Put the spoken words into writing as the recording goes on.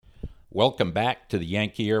Welcome back to the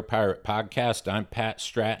Yankee Air Pirate Podcast. I'm Pat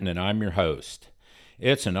Stratton, and I'm your host.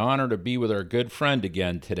 It's an honor to be with our good friend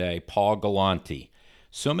again today, Paul Galante.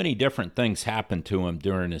 So many different things happened to him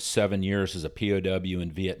during his 7 years as a POW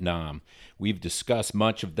in Vietnam. We've discussed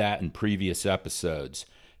much of that in previous episodes.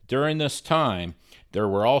 During this time, there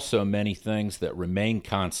were also many things that remained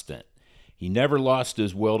constant. He never lost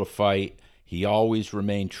his will to fight, he always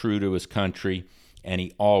remained true to his country, and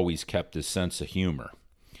he always kept his sense of humor.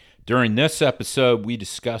 During this episode, we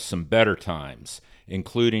discuss some better times,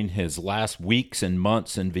 including his last weeks and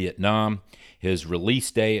months in Vietnam, his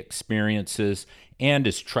release day experiences, and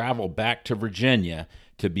his travel back to Virginia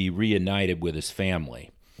to be reunited with his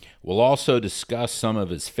family. We'll also discuss some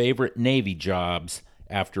of his favorite Navy jobs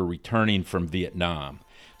after returning from Vietnam.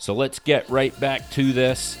 So let's get right back to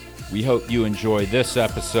this. We hope you enjoy this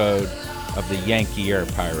episode of the Yankee Air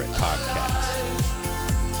Pirate Podcast.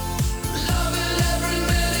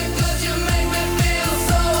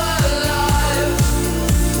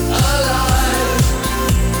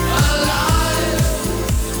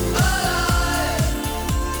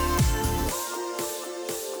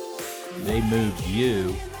 They moved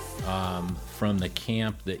you from the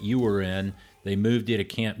camp that you were in. They moved you to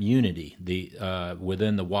Camp Unity,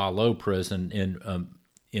 within the Wa Lo prison in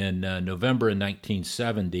November of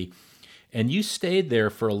 1970, and you stayed there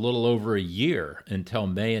for a little over a year until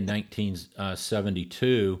May of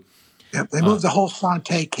 1972. Yep, they moved the whole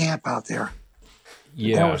Sante camp out there.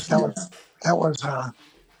 Yeah, that was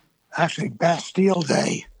actually Bastille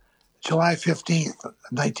Day, July 15th,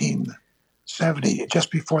 1970, just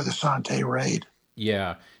before the Sante raid.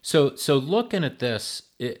 Yeah. So looking at this,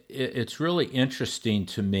 it's really interesting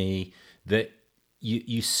to me that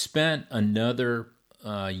you spent another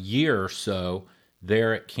year or so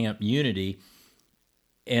there at Camp Unity,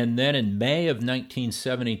 and then in May of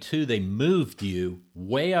 1972, they moved you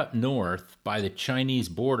way up north by the Chinese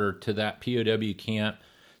border to that POW camp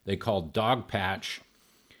they called Dog Patch.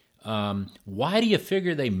 Why do you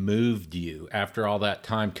figure they moved you after all that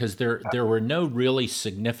time? Because there were no really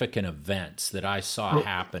significant events that I saw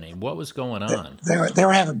happening. What was going on? They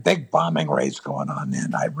were having big bombing raids going on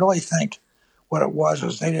then. I really think what it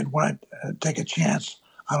was they didn't want to take a chance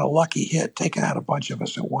on a lucky hit, taking out a bunch of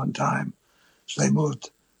us at one time. So they moved a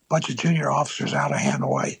bunch of junior officers out of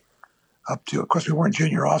Hanoi up to, of course, we weren't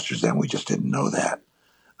junior officers then. We just didn't know that.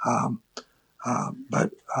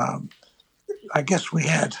 But I guess we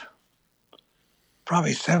had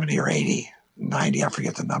probably 70 or 80, 90, I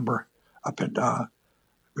forget the number, up at,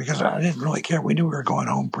 because I didn't really care. We knew we were going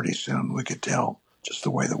home pretty soon. We could tell just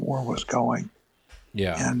the way the war was going.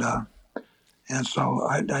 Yeah. And so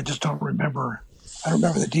I just don't remember. I don't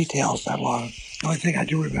remember the details that long. The only thing I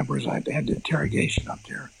do remember is I had the interrogation up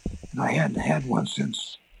there, and I hadn't had one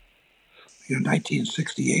since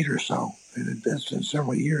 1968 or so. It had been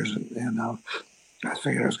several years, and I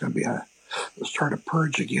figured it was going to be start a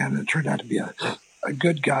purge again. It turned out to be a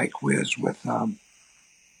good guy quiz with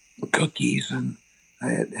cookies, and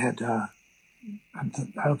I had I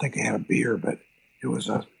don't think they had a beer, but it was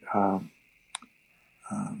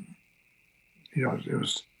it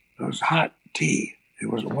was hot tea. It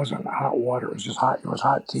wasn't hot water. It was just hot. It was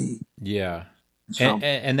hot tea. Yeah. So,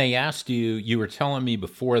 and they asked you were telling me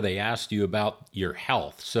before, they asked you about your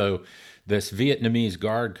health. So this Vietnamese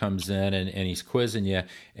guard comes in and he's quizzing you,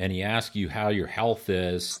 and he asks you how your health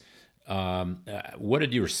is. What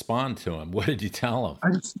did you respond to him? What did you tell him?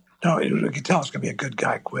 I could tell it's going to be a good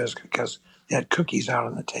guy quiz because they had cookies out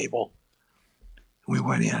on the table. We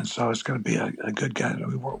went in, so it's going to be a good guy. I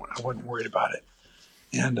wasn't worried about it.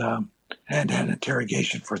 And I had an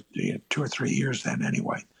interrogation for 2 or 3 years then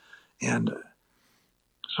anyway. And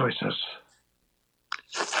so he says,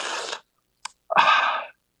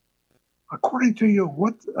 according to you,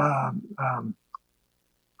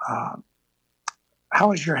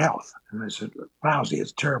 how is your health? And I said, lousy.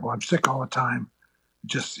 It's terrible. I'm sick all the time.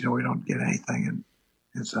 Just, we don't get anything. And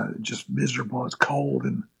it's just miserable. It's cold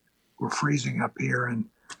and we're freezing up here and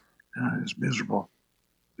it's miserable.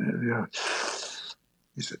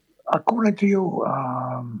 He said, according to you,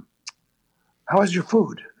 how is your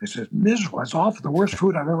food? I said, miserable. It's awful. The worst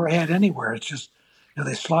food I've ever had anywhere. It's just,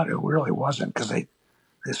 they slaughtered. It really wasn't because they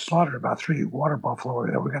slaughtered about 3 water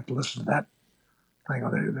buffalo. We got to listen to that thing.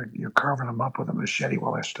 You're carving them up with a machete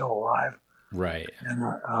while they're still alive. Right. And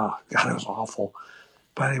God, it was awful.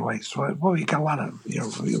 But anyway, so you got a lot of,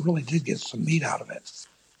 you really did get some meat out of it.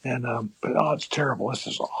 And but it's terrible. This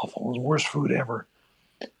is awful. It was the worst food ever.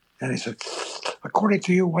 And he said, according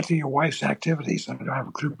to you, what are your wife's activities? I don't have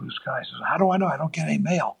a clue, Blue Sky. He says, how do I know? I don't get any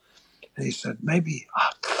mail. And he said, maybe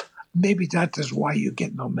that is why you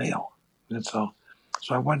get no mail. And so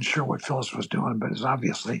So I wasn't sure what Phyllis was doing, but it's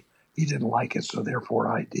obviously he didn't like it, so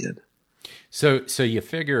therefore I did. So you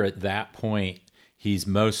figure at that point he's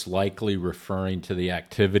most likely referring to the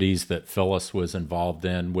activities that Phyllis was involved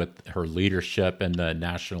in with her leadership in the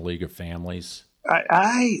National League of Families.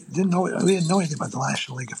 I didn't know. We didn't know anything about the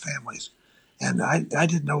National League of Families, and I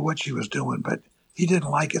didn't know what she was doing, but he didn't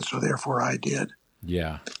like it, so therefore I did.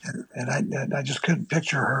 Yeah. And I just couldn't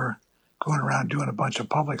picture her going around doing a bunch of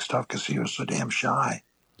public stuff because she was so damn shy.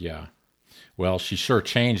 Yeah. Well, she sure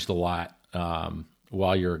changed a lot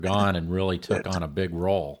while you were gone and really took on a big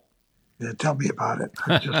role. Yeah, tell me about it.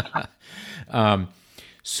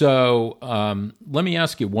 So let me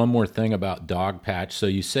ask you one more thing about Dogpatch. So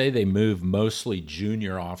you say they move mostly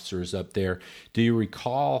junior officers up there. Do you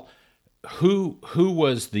recall who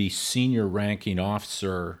was the senior ranking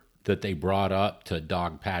officer that they brought up to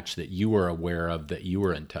Dogpatch that you were aware of, that you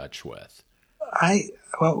were in touch with? We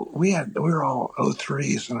were all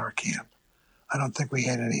 03s in our camp. I don't think we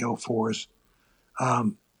had any 04s.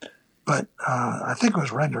 But I think it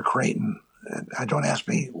was Render Creighton. Don't ask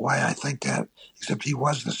me why I think that, except he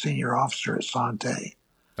was the senior officer at Sante.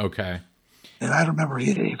 Okay. And I don't remember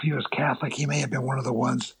if he was Catholic. He may have been one of the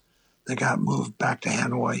ones that got moved back to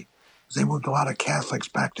Hanoi. They moved a lot of Catholics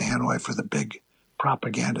back to Hanoi for the big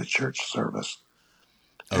propaganda church service.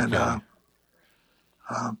 Okay. And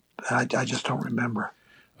I just don't remember.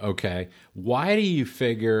 Okay. Why do you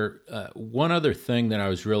figure, one other thing that I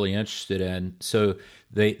was really interested in, so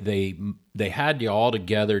they had you all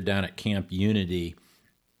together down at Camp Unity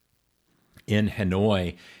in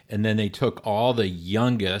Hanoi, and then they took all the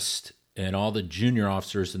youngest and all the junior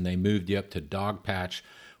officers and they moved you up to Dogpatch.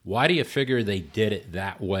 Why do you figure they did it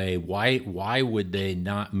that way? Why would they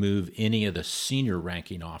not move any of the senior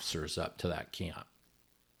ranking officers up to that camp?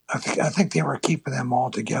 I think they were keeping them all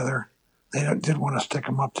together. They didn't want to stick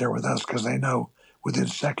them up there with us because they know within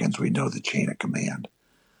seconds we know the chain of command.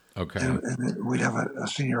 Okay. And we'd have a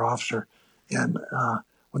senior officer. And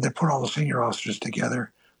when they put all the senior officers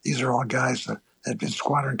together, these are all guys that had been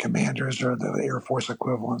squadron commanders or the Air Force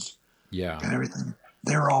equivalents. Yeah. And everything.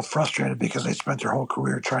 They were all frustrated because they spent their whole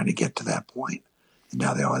career trying to get to that point. And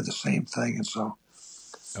now they all had the same thing. And so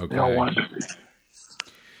they all wanted to be.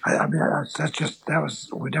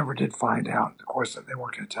 We never did find out. Of course, they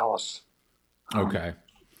weren't going to tell us. Okay.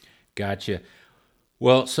 Gotcha.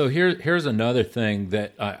 Well, so here's another thing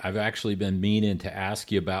that I've actually been meaning to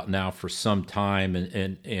ask you about now for some time,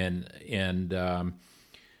 and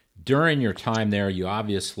during your time there, you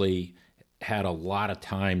obviously had a lot of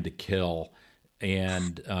time to kill,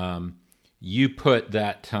 and you put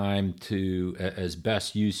that time to as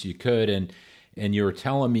best use you could, and you were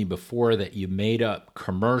telling me before that you made up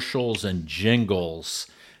commercials and jingles,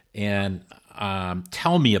 and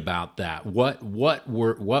tell me about that. What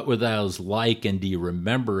were those like, and do you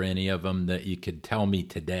remember any of them that you could tell me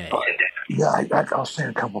today? Yeah, I'll say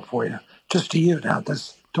a couple for you. Just to you now.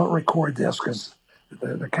 Don't record this because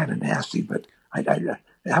they're kind of nasty. But I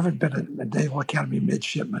haven't been a Naval Academy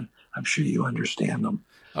midshipman. I'm sure you understand them.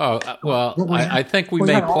 Oh, well, I think we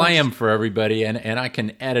may play them for everybody, and I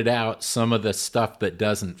can edit out some of the stuff that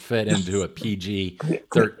doesn't fit into a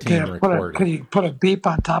PG-13 recording. Can you put a beep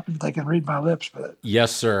on top of it? They can read my lips. But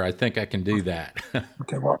yes, sir. I think I can do that.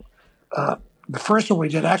 Okay, well, the first one we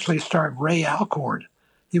did actually starred Ray Alcorn.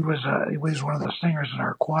 He was one of the singers in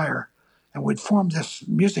our choir, and we'd formed this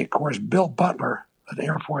music course. Bill Butler, an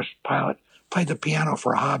Air Force pilot, played the piano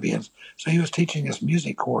for a hobby, and so he was teaching this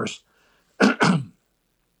music course.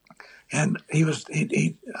 And he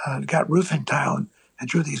got roofing tile and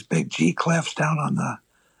drew these big G clefs down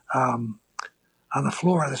on the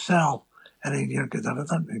floor of the cell, and he'd go da da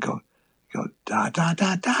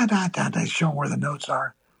da da da da. They show him where the notes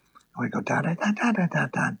are, and we go da da da da da da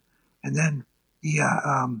da. And then he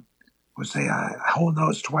would say a whole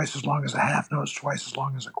note's twice as long as a half note's twice as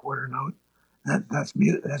long as a quarter note. That's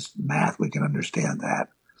math. We can understand that,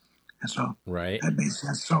 and so right. That made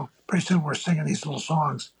sense. So pretty soon we're singing these little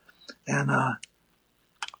songs. And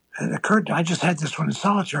it occurred to me, I just had this one in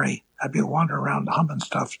solitary. I'd be wandering around humming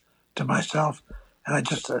stuff to myself. And I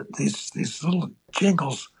just, these little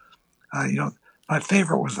jingles, my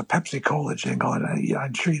favorite was the Pepsi Cola jingle. And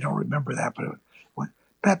I'm sure you don't remember that, but it went,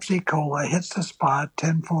 Pepsi Cola hits the spot,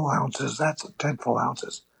 10 full ounces. That's 10 full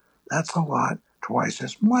ounces. That's a lot, twice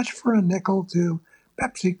as much for a nickel too.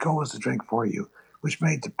 Pepsi Cola's the drink for you, which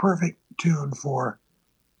made the perfect tune for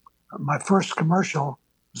my first commercial.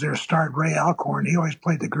 There starred Ray Alcorn. He always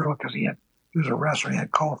played the girl because he was a wrestler. He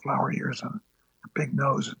had cauliflower ears and a big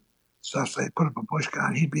nose and stuff. So they put up a bush guy,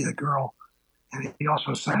 and he'd be the girl. And he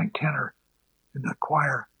also sang tenor in the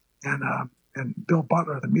choir. And Bill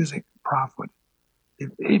Butler, the music prof,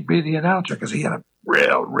 he'd be the announcer because he had a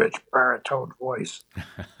real rich baritone voice.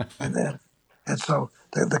 and so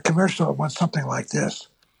the commercial went something like this.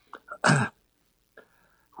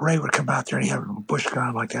 Ray would come out there and he had a bush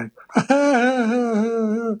gun like that.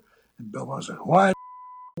 And Bill was like, "Why?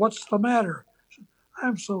 What's the matter?"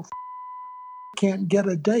 "I'm so can't get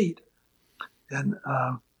a date." And he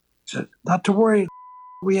said, "Not to worry,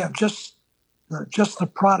 we have just the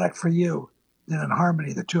product for you." And in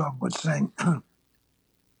harmony, the two of them would sing,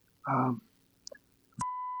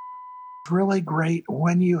 "Really great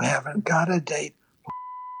when you haven't got a date,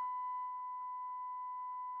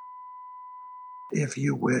 if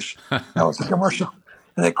you wish." That was a commercial.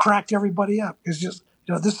 And it cracked everybody up. It's just,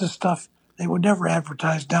 this is stuff they would never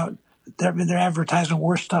advertise now. They're advertising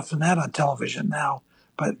worse stuff than that on television now.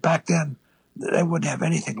 But back then, they wouldn't have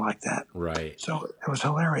anything like that. Right. So it was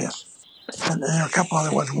hilarious. And there were a couple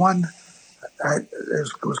other ones. One, it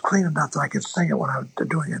was clean enough that I could sing it when I was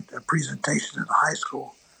doing a presentation in high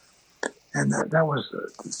school. And that was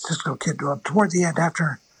Cisco Kid. Toward the end,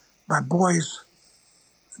 after my boys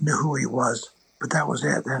knew who he was, but that was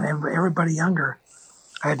it. And everybody younger,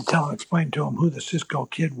 I had to explain to them who the Cisco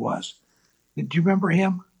Kid was. Do you remember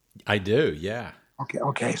him? I do, yeah.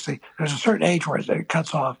 Okay. See, there's a certain age where it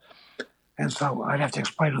cuts off. And so I'd have to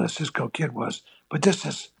explain who the Cisco Kid was. But this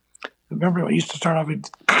is, remember it used to start off with,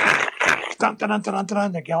 dun, dun, dun, dun,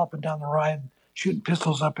 dun, they're galloping down the ride, shooting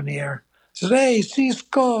pistols up in the air. Says, "Hey,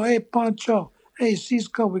 Cisco, hey, Pancho, hey,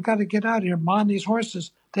 Cisco, we got to get out of here, man. These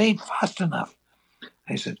horses, they ain't fast enough." And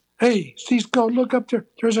he said, "Hey, Cisco, look up there.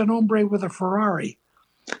 There's an hombre with a Ferrari."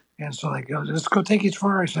 And so they go, "Let's go take his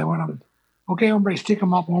Ferrari." So they went up, "Okay, hombre, stick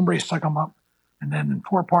him up." Hombre stuck him up. And then in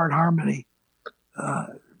 4-part harmony,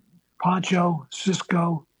 Pancho,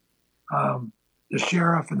 Cisco, the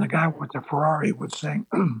sheriff, and the guy with the Ferrari would sing,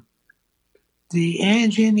 "The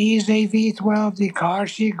engine is a V12, the car,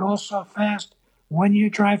 she goes so fast. When you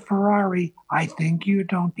drive Ferrari, I think you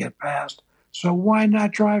don't get past. So why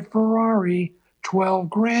not drive Ferrari? 12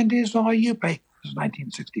 grand is all you pay." This is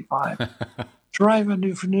 1965. "Drive a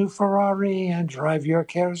new Ferrari and drive your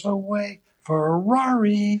cares away.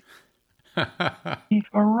 Ferrari."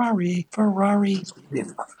 Ferrari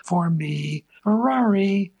for me.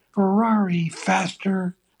 Ferrari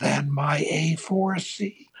faster than my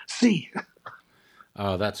A4C.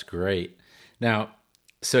 Oh, that's great. Now,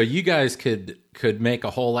 so you guys could make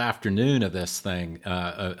a whole afternoon of this thing,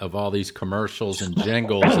 of all these commercials and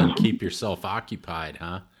jingles, and keep yourself occupied,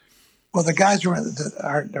 huh? Well, the guys we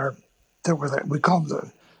call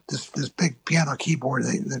them this big piano keyboard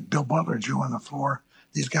that Bill Butler drew on the floor.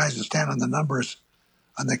 These guys would stand on the numbers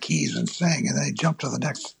on the keys and sing, and then they jump to the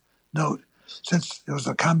next note. Since it was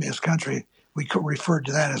a communist country, we referred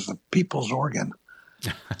to that as the people's organ.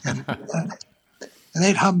 And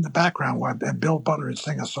they'd hum in the background and Bill Butler would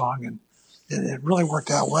sing a song, and it really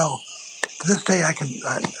worked out well. To this day, I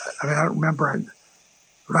don't remember when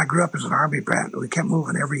I grew up as an Army brat, we kept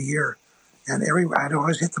moving every year, and I'd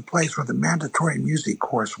always hit the place where the mandatory music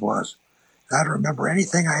course was. And I don't remember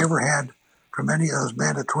anything I ever had from any of those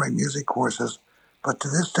mandatory music courses, but to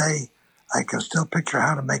this day, I can still picture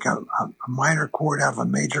how to make a minor chord out of a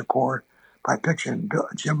major chord by picturing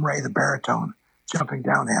Jim Ray, the baritone, jumping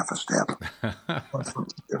down half a step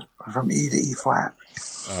from E to E flat.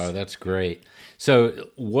 Oh, that's great. So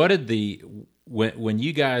what did when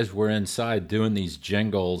you guys were inside doing these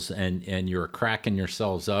jingles and you were cracking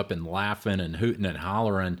yourselves up and laughing and hooting and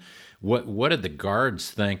hollering, what did the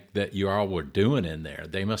guards think that you all were doing in there?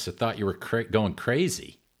 They must have thought you were going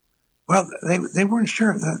crazy. Well, they weren't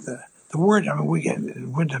sure. The word, we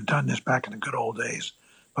wouldn't have done this back in the good old days,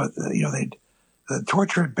 but the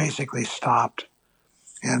torture had basically stopped,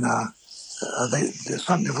 and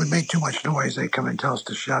if we made too much noise, they'd come and tell us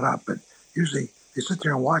to shut up. But usually they sit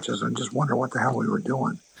there and watch us and just wonder what the hell we were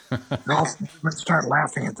doing. And all we'd start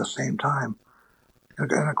laughing at the same time.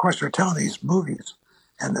 And of course, they're telling these movies,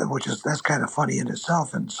 and that's kind of funny in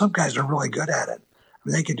itself. And some guys are really good at it.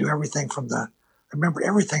 They could do everything from I remember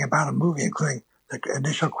everything about a movie, including the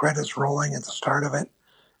initial credits rolling at the start of it,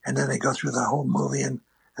 and then they go through the whole movie and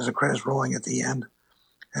as the credits rolling at the end,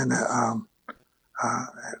 and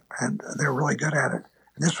they're really good at it.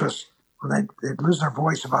 And this was when they'd lose their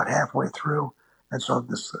voice about halfway through, and so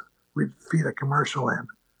we'd feed a commercial in,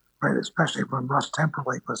 right? Especially when Russ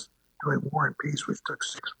Temperley was doing War and Peace, which took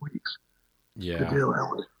 6 weeks to do.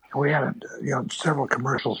 And we had several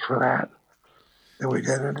commercials for that we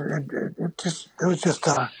did, and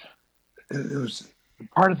it was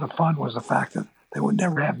part of the fun was the fact that they would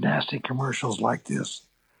never have nasty commercials like this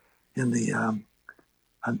in the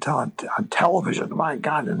on television. My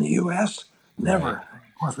God, in the U.S., never.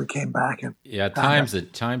 once we came back and Yeah, times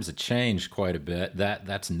have changed quite a bit.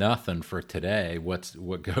 That's nothing for today. What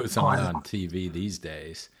goes on TV these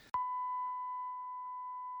days?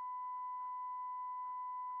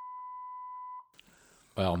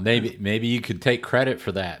 Well, maybe you could take credit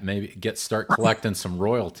for that. Maybe start collecting some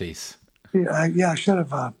royalties. I should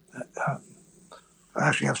have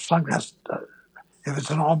actually have sung that. If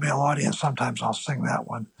it's an all-male audience, sometimes I'll sing that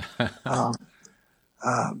one.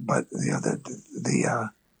 But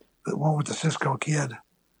the one with the Cisco Kid.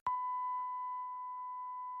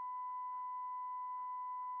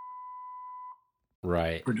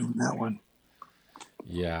 Right. We're doing that one.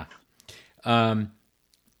 Yeah.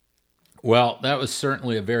 Well, that was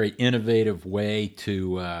certainly a very innovative way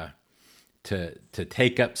to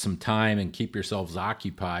take up some time and keep yourselves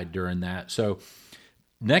occupied during that. So,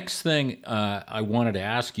 next thing I wanted to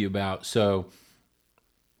ask you about. So,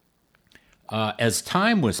 as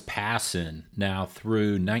time was passing now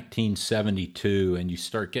through 1972, and you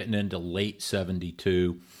start getting into late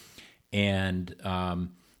 72, and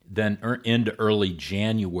then into early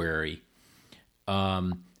January,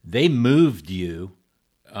 they moved you.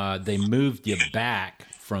 They moved you back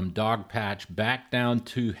from Dogpatch back down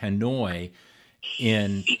to Hanoi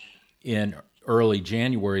in early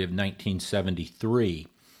January of 1973,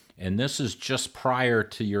 and this is just prior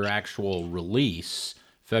to your actual release,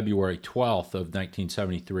 February 12th of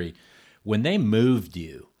 1973. When they moved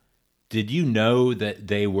you, did you know that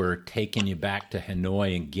they were taking you back to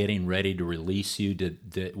Hanoi and getting ready to release you?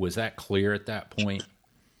 Was that clear at that point?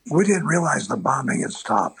 We didn't realize the bombing had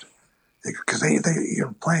stopped because they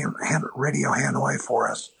were playing Radio Hanoi for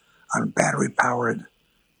us on battery-powered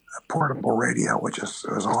portable radio, which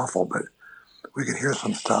was awful, but we could hear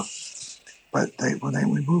some stuff. But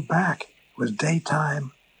we moved back, it was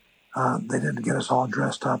daytime. They didn't get us all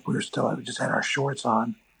dressed up. We just had our shorts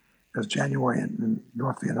on. Because January in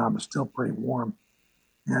North Vietnam is still pretty warm,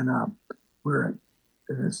 and we were in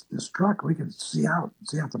this truck. We could see out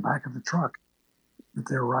the back of the truck that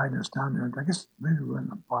they were riding us down there. I guess maybe we were in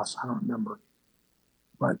a bus. I don't remember,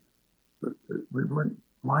 but we weren't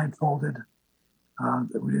blindfolded.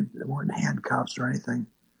 We weren't in handcuffs or anything.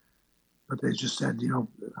 But they just said, you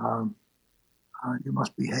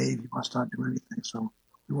must behave. You must not do anything. So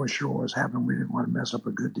we weren't sure what was happening. We didn't want to mess up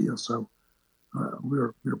a good deal. So. We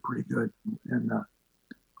were pretty good, and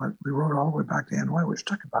but we rode all the way back to Hanoi, which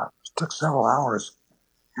took several hours,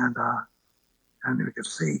 and we could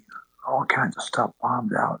see all kinds of stuff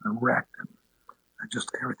bombed out and wrecked, and just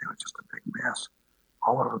everything was just a big mess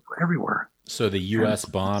all over everywhere. So the U.S.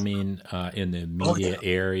 bombing in the immediate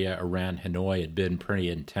area around Hanoi had been pretty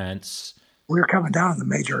intense. We were coming down the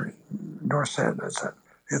major north side,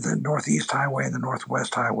 the Northeast Highway and the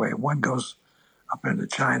Northwest Highway. One goes up into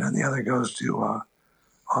China, and the other goes to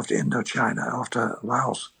off to Indochina, off to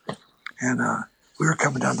Laos. And we were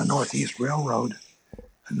coming down the Northeast Railroad,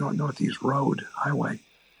 Northeast Road Highway,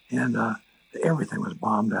 and everything was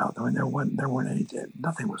bombed out. I mean, there weren't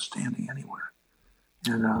nothing was standing anywhere.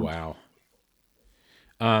 And wow.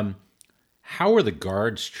 How were the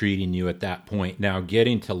guards treating you at that point? Now,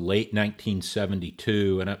 getting to late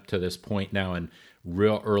 1972 and up to this point now in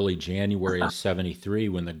real early January of 73,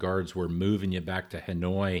 when the guards were moving you back to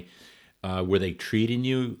Hanoi, were they treating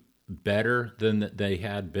you better than they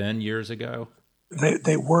had been years ago?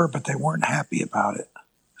 They were, but they weren't happy about it.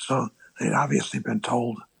 So they'd obviously been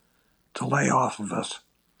told to lay off of us.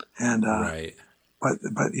 And right. But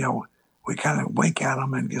we kind of wink at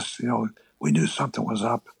them and just we knew something was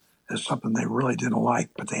up. There's something they really didn't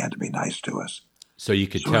like, but they had to be nice to us. So you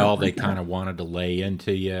could tell they kind of wanted to lay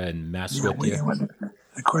into you and mess with you.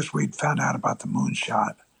 Of course, we'd found out about the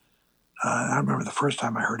moonshot. I remember the first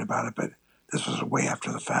time I heard about it, but this was way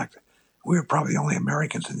after the fact. We were probably the only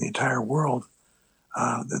Americans in the entire world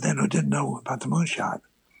that who didn't know about the moonshot.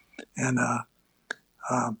 And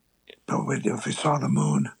but if we saw the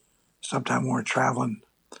moon, sometime when we were traveling,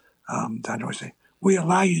 I'd always say, "We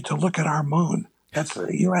allow you to look at our moon. That's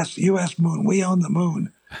the U.S. moon. We own the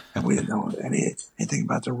moon." And we didn't know anything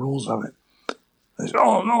about the rules of it. They said,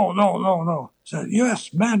 "Oh, no. So,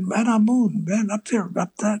 U.S. man on moon, man up there,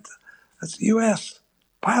 up that. That's U.S.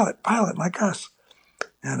 pilot like us."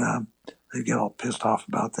 And they'd get all pissed off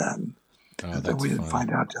about that. And we didn't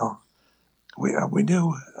find out till we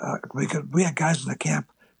knew we had guys in the camp.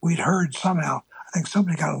 We'd heard somehow. I think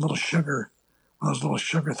somebody got a little sugar, one of those little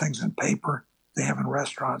sugar things in paper they have in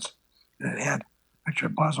restaurants, and it had a picture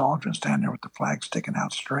of Buzz Aldrin standing there with the flag sticking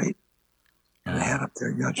out straight. And it had up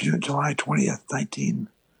there, July 20th,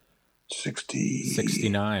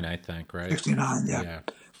 69, I think, right? 69, yeah.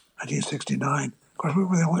 1969. Of course, we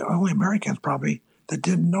were the only Americans probably that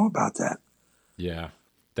didn't know about that. Yeah.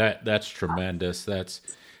 That's tremendous. That's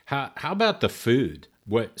how about the food?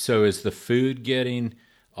 So is the food getting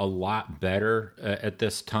a lot better at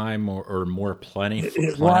this time, or more It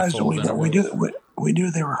was. plentiful than it was? We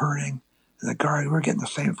knew they were hurting. The guard, we were getting the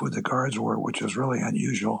same food the guards were, which was really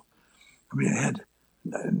unusual. I mean, it had,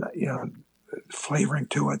 flavoring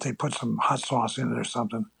to it. They put some hot sauce in it or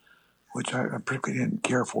something, which I particularly didn't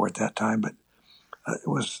care for at that time. But it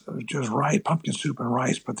was just rice, pumpkin soup and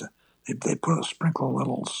rice. But they put a sprinkle a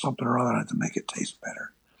little something or other on it to make it taste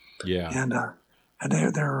better. Yeah. And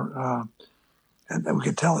and we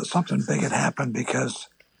could tell that something big had happened because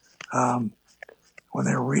when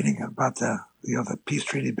they were reading about the peace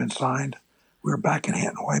treaty had been signed, we were back in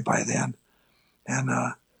Hanoi by then, and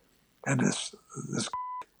this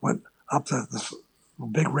went up this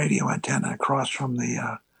big radio antenna across from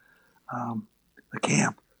the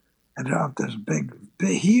camp, and up this big,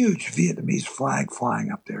 huge Vietnamese flag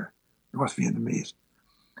flying up there, North Vietnamese,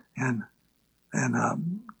 and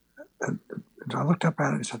I looked up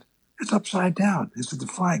at it and said, "It's upside down." He said, "The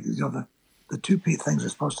flag, the two things are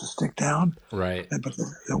supposed to stick down, Right. but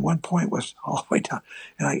the one point was all the way down."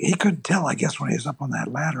 And he couldn't tell, I guess, when he was up on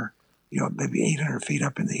that ladder, maybe 800 feet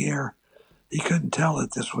up in the air, he couldn't tell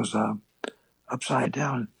that this was upside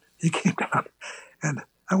down. He came down, and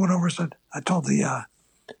I went over and said, I told the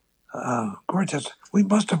Cortez, "We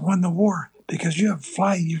must have won the war because you have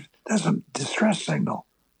that's a distress signal."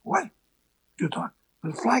 "What? You're talking?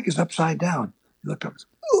 The flag is upside down." He looked up and said,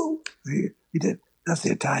 "Oh." He did. That's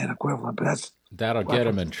the Italian equivalent, but That'll get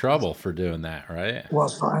him in trouble for doing that, right? well.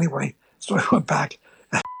 So anyway, so I went back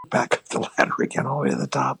up the ladder again, all the way to the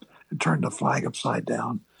top, and turned the flag upside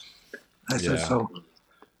down. I said, Yeah. "So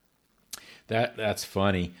That's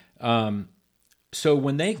funny. So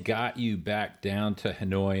when they got you back down to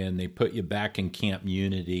Hanoi and they put you back in Camp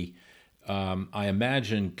Unity, I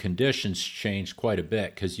imagine conditions changed quite a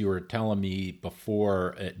bit, because you were telling me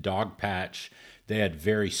before at Dogpatch they had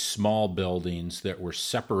very small buildings that were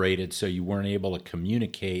separated, so you weren't able to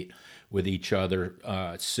communicate with each other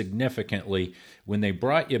significantly. When they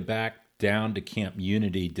brought you back down to Camp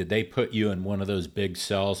Unity, did they put you in one of those big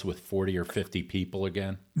cells with 40 or 50 people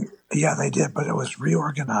again? yeah, they did, but it was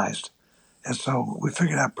reorganized." And so we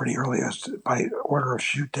figured out pretty early as by order of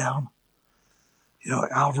shoot down.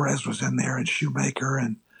 Alvarez was in there, and Shoemaker,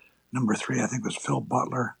 and number 3, I think, was Phil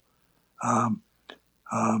Butler.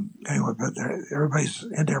 Anyway, but everybody's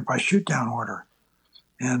in there by shoot down order.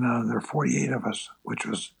 And there are 48 of us, which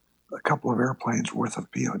was a couple of airplanes worth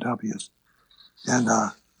of POWs. And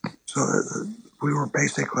so we were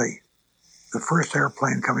basically the first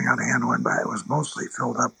airplane coming out of Hanoi, but it was mostly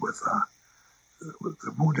filled up with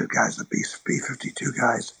the wounded guys, the B-52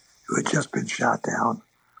 guys who had just been shot down.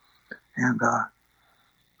 And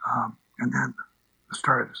then it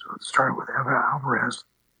started with Alvarez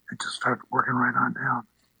and just started working right on down.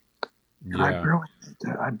 And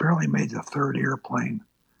Yeah. I barely made the third airplane,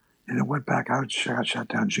 and it went back. I got shot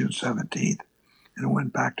down June 17th, and it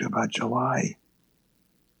went back to about July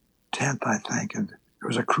 10th, I think. And there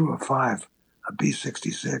was a crew of 5, a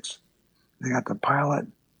B-66. They got the pilot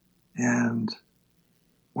and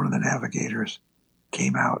one of the navigators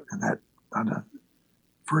came out, and that on the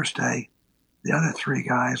first day, the other 3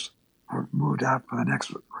 guys were moved out for the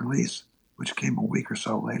next release, which came a week or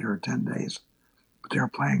so later, 10 days. But they were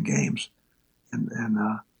playing games, and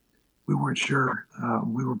we weren't sure.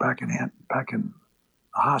 We were back in the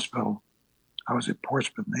hospital. I was at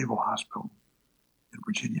Portsmouth Naval Hospital in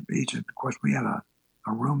Virginia Beach, and of course we had a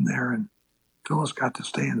room there, and Phyllis got to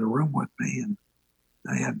stay in the room with me, and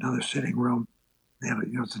they had another sitting room. They had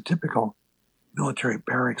it's a typical military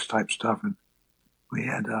barracks type stuff, and we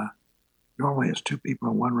had normally it's 2 people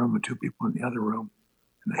in one room and 2 people in the other room,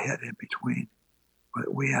 and a head in between.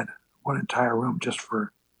 But we had one entire room just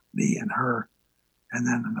for me and her, and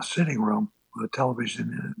then in the sitting room with a television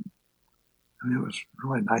in it. I mean, it was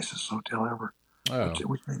really the nicest hotel ever. Oh,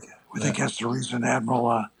 We think that's the reason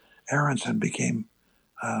Admiral Aronson became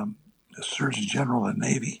the Surgeon General of the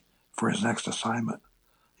Navy for his next assignment.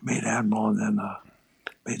 He made Admiral and then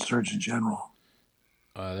made Surgeon General.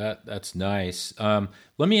 that's nice. Let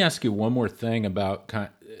me ask you one more thing about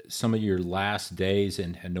some of your last days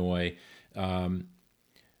in Hanoi.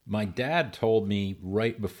 My dad told me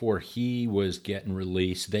right before he was getting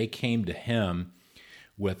released, they came to him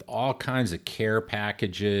with all kinds of care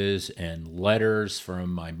packages and letters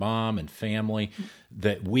from my mom and family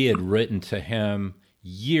that we had written to him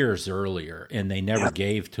years earlier, and they never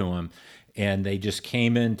gave to him. And they just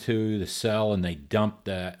came into the cell and they dumped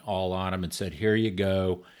that all on him and said, "Here you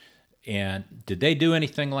go." And did they do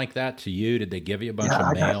anything like that to you? Did they give you a bunch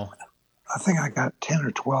of mail? I think I got 10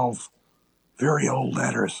 or 12 very old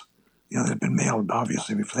letters. They'd been mailed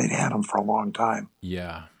obviously before. They'd had them for a long time.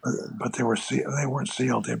 Yeah. But they weren't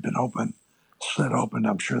sealed. They'd been slid open.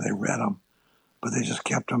 I'm sure they read them, but they just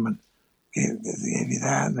kept them and gave you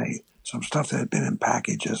that. And some stuff that had been in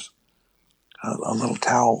packages. A little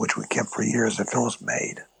towel which we kept for years that Phyllis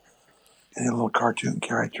made, and a little cartoon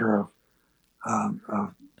character of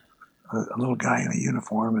a little guy in a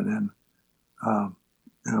uniform, and then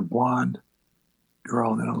a blonde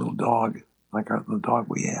girl, and then a little dog, like the dog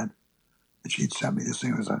we had. And she'd sent me this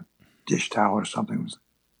thing. It was a dish towel or something.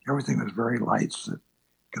 Everything was very light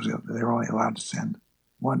because they were only allowed to send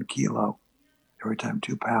 1 kilo every time,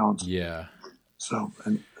 2 pounds. Yeah. So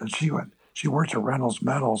and she worked at Reynolds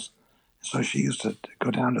Metals. So she used to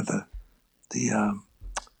go down to the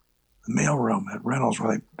mail room at Reynolds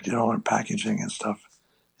where they did all their packaging and stuff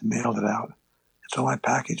and mailed it out. And so my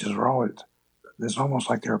packages were always, it's almost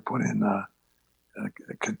like they were put in a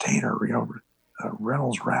container, a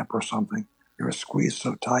Reynolds wrap or something. They were squeezed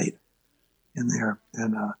so tight in there.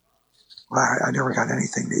 And I never got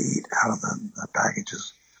anything to eat out of the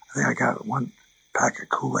packages. I think I got 1 pack of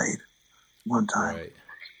Kool-Aid one time. Right.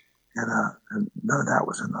 And none of that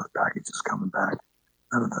was in those packages coming back.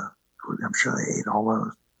 I'm sure they ate all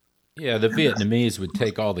those. Yeah, the Vietnamese would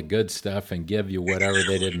take all the good stuff and give you whatever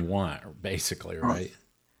they didn't want, basically, right?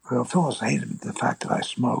 Well, Phyllis hated the fact that I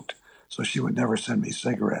smoked, so she would never send me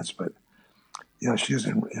cigarettes. But she was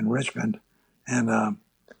in Richmond, and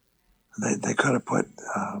they could have put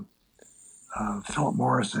Philip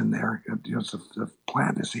Morris in there. The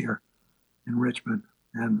plant is here in Richmond,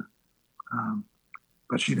 and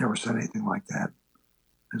but she never said anything like that.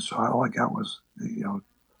 And so all I got was,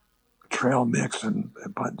 trail mix and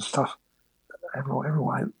stuff.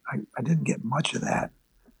 Everyone, I didn't get much of that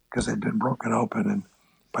because they'd been broken open. And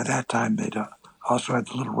by that time, they'd also had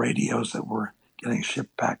the little radios that were getting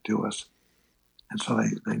shipped back to us. And so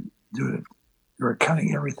they were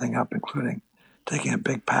cutting everything up, including taking a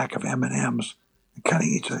big pack of M&Ms and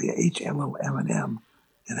cutting each little M&M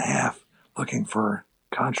in half, looking for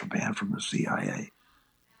contraband from the CIA.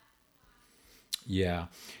 Yeah.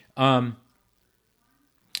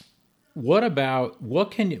 What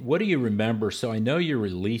do you remember? So I know your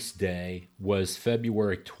release day was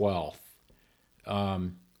February 12th,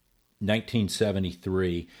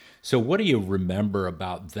 1973. So what do you remember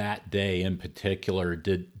about that day in particular?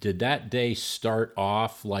 Did that day start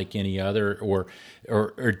off like any other, or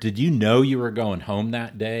did you know you were going home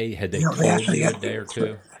that day? Had they told you a day or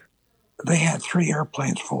two? They had 3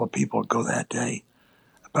 airplanes full of people go that day,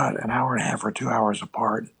 about an hour and a half or 2 hours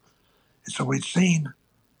apart. And so we'd seen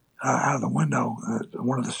out of the window,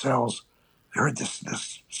 one of the cells, I heard this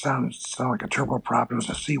sound like a turboprop. It was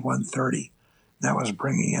a C-130 that was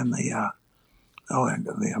bringing in the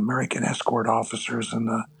American escort officers and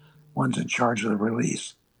the ones in charge of the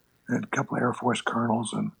release. And a couple of Air Force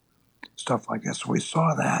colonels and stuff like that. So we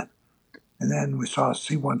saw that. And then we saw a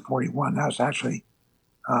C-141. That was actually,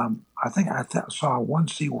 I think I saw one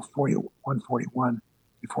C-141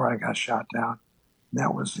 before I got shot down. And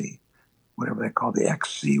that was the, whatever they call the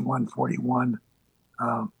XC-141.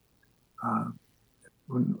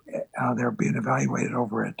 When they were being evaluated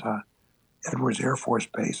over at Edwards Air Force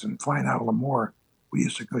Base, and flying out of Lemoore, we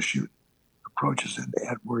used to go shoot approaches into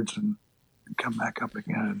Edwards and come back up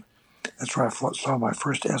again. And that's where I saw my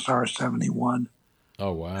first SR-71.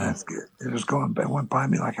 Oh, wow. It was it went by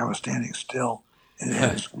me like I was standing still, and it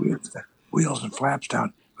had its wheels and flaps down.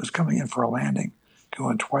 It was coming in for a landing,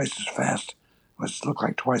 going twice as fast. It looked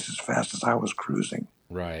like twice as fast as I was cruising.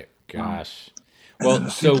 Right. Gosh. Well,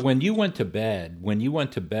 so when you went to bed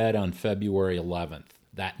on February 11th,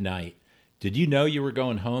 that night, did you know you were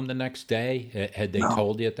going home the next day? Had they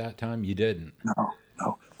told you at that time? You didn't?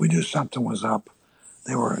 No. We knew something was up.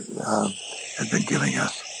 They had been giving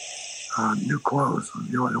us new clothes.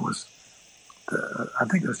 It was, I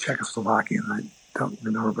think it was Czechoslovakian. I don't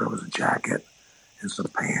remember, but it was a jacket and some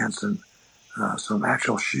pants and some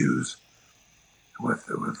actual shoes with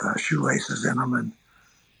shoelaces in them, and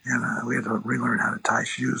we had to relearn how to tie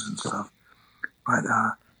shoes and stuff. But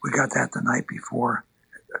we got that the night before.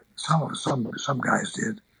 Some guys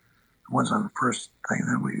did. The ones on the first thing,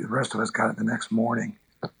 then the rest of us got it the next morning,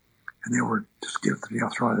 and they were just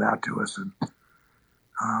throwing it out to us, and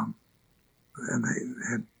they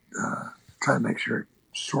had tried to make sure it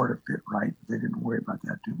sort of fit right. They didn't worry about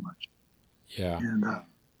that too much. Yeah. And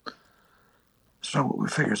so we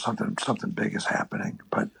figured something big is happening,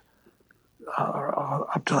 but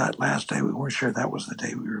up to that last day, we weren't sure that was the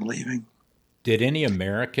day we were leaving. Did any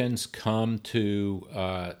Americans come to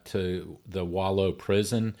the Wallow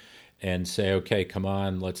prison and say, okay, come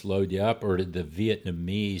on, let's load you up? Or did the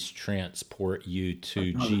Vietnamese transport you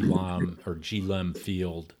to Geelong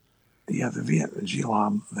Field? Yeah, the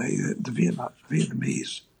Geelong, the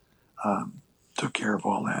Vietnamese took care of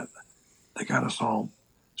all that. They got us all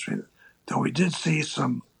straight. Though we did see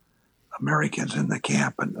some Americans in the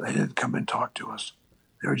camp, and they didn't come and talk to us.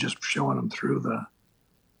 They were just showing them through the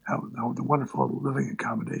wonderful living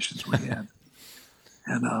accommodations we had,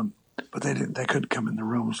 and but they couldn't come in the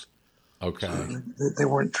rooms. Okay. So they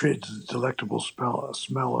weren't treated to the delectable smell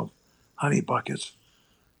of honey buckets,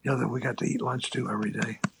 that we got to eat lunch to every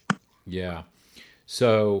day. Yeah.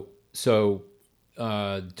 So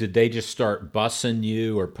did they just start bussing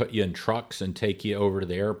you or put you in trucks and take you over to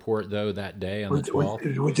the airport though that day on the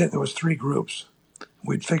 12th? We did. There was 3 groups.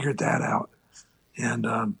 We'd figured that out, and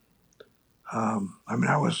I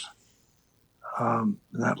was in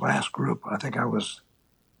that last group. I think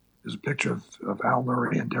there's a picture of Al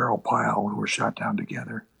Lurie and Daryl Pyle, who were shot down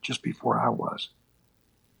together just before I was.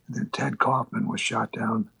 And then Ted Kaufman was shot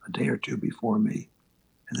down a day or 2 before me,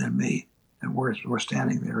 and then me. And we're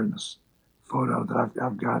standing there in this photo that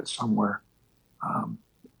I've got somewhere.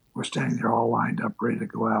 We're standing there all lined up, ready to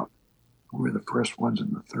go out. We were the first ones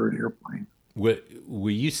in the 3rd airplane.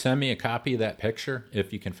 Will you send me a copy of that picture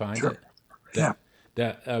if you can find Sure. it? Yeah.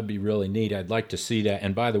 That would be really neat. I'd like to see that.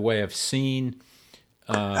 And by the way, I've seen...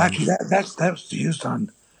 Actually, that was used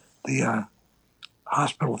on the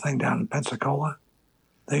hospital thing down in Pensacola.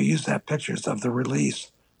 They used that pictures of the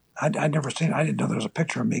release. I'd never seen. I didn't know there was a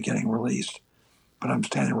picture of me getting released. But I'm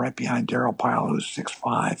standing right behind Daryl Pyle, who's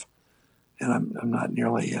 6'5", and I'm not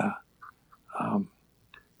nearly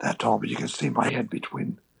that tall. But you can see my head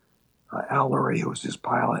between Al Lurie, who was his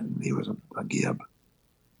pilot, and he was a Gib,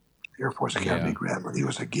 Air Force Academy grad, but he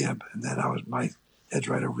was a Gib, and then my head's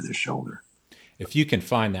right over their shoulder. If you can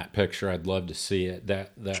find that picture, I'd love to see it.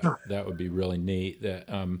 Sure. That would be really neat.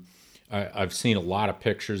 I've seen a lot of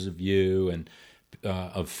pictures of you and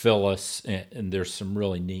of Phyllis, and there's some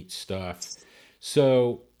really neat stuff.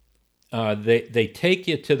 So they take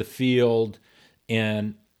you to the field,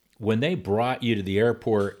 and when they brought you to the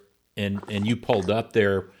airport and you pulled up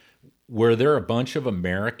there, were there a bunch of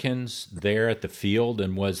Americans there at the field,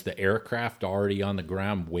 and was the aircraft already on the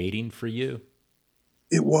ground waiting for you?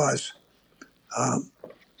 It was.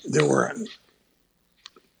 There were,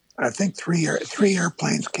 I think, three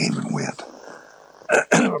airplanes came and went,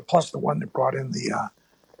 plus the one that brought in the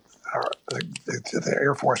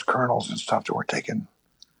Air Force colonels and stuff that were taking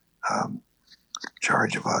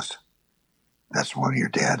charge of us. That's when your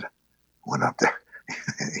dad went up there.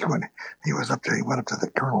 he was up there. He went up to the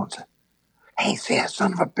colonel and said, "Hey, see that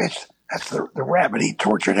son of a bitch? That's the rabbit. He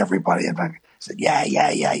tortured everybody." And I said,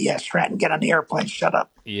 yeah. Stratton, get on the airplane. Shut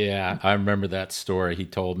up. Yeah, I remember that story. He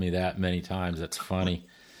told me that many times. That's funny.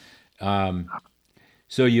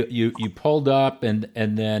 So you pulled up, and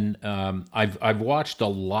then I've watched a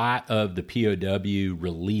lot of the POW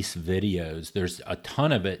release videos. There's a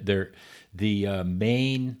ton of it.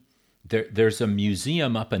 There's a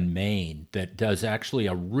museum up in Maine that does actually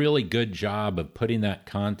a really good job of putting that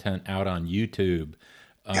content out on YouTube.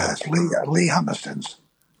 It's Lee Humiston's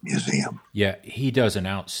museum. Yeah, he does an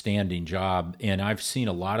outstanding job, and I've seen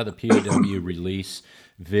a lot of the POW release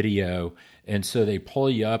video, and so they pull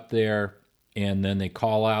you up there, and then they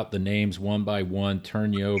call out the names one by one,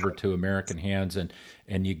 turn you over to American Hands,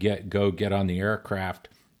 and you go get on the aircraft.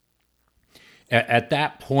 At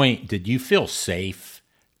that point, did you feel safe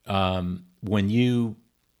when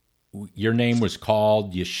your name was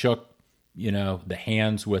called? You shook, the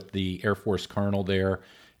hands with the Air Force colonel there,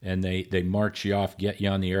 and they march you off, get you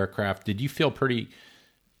on the aircraft. Did you feel pretty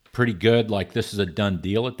good, like this is a done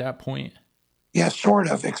deal at that point? Yeah, sort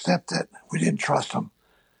of, except that we didn't trust them.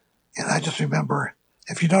 And I just remember,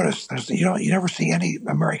 if you notice, you never see any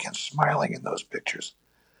Americans smiling in those pictures.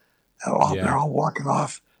 They're all walking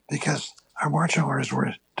off because our marching orders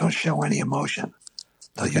were, don't show any emotion.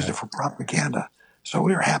 They'll use it for propaganda. So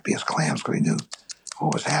we were happy as clams because we knew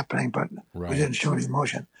what was happening, but we didn't show any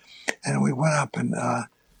emotion. And we went up, and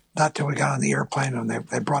not till we got on the airplane, and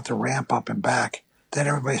they brought the ramp up and back. Then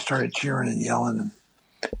everybody started cheering and yelling,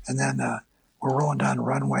 and then we're rolling down the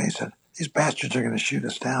runway. And said, "These bastards are going to shoot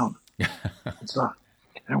us down." And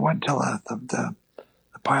it wasn't until the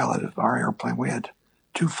pilot of our airplane. We had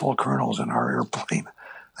 2 full colonels in our airplane.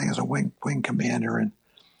 I think it was a wing commander, and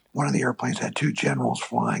one of the airplanes had 2 generals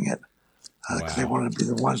flying it because they wanted to be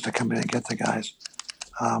the ones to come in and get the guys.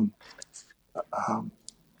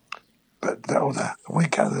 But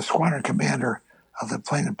the squadron commander of the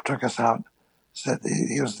plane that took us out said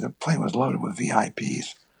the plane was loaded with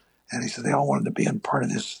VIPs, and he said they all wanted to be in part of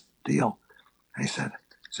this deal. And he said,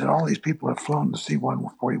 said all these people have flown the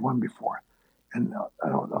C-141 before. And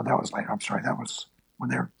that was later. I'm sorry. That was when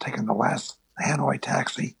they were taking the last Hanoi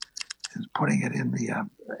taxi and putting it in the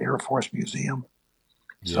Air Force Museum.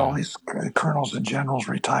 Yeah. So all these colonels and generals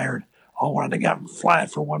retired, all wanted to get fly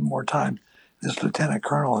it for one more time. This lieutenant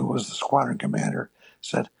colonel, who was the squadron commander,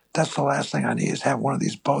 said, "That's the last thing I need is have one of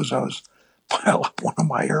these bozos pile up one of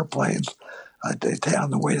my airplanes on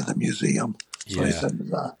the way to the museum." So he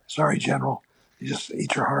said, "Sorry, General, you just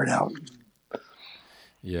eat your heart out."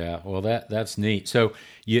 Yeah, well, that's neat. So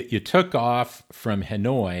you took off from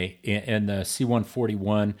Hanoi in the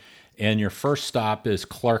C-141, and your first stop is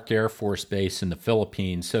Clark Air Force Base in the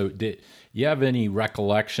Philippines. So did you have any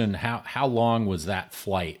recollection? How long was that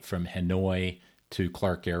flight from Hanoi to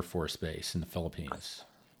Clark Air Force Base in the Philippines?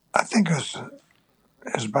 I think it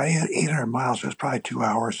was about 800 miles. It was probably 2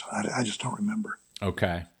 hours. I just don't remember.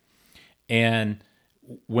 Okay. And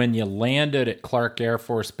when you landed at Clark Air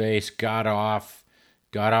Force Base, got off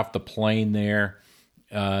the plane there,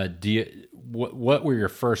 what were your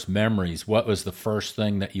first memories? What was the first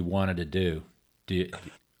thing that you wanted to do?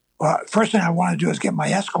 Well, first thing I wanted to do is get my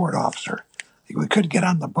escort officer. We couldn't get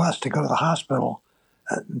on the bus to go to the hospital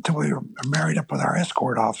until we were married up with our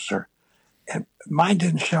escort officer. And mine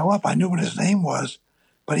didn't show up. I knew what his name was,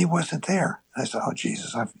 but he wasn't there. I said, "Oh,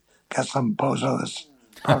 Jesus, I've got some bozo that's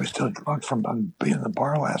probably still drunk from being in the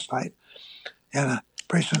bar last night." And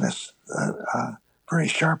pretty soon this very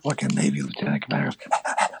sharp-looking Navy lieutenant commander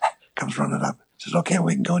comes running up, says, "Okay,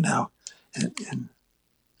 we can go now." And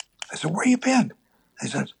I said, "Where you been?" He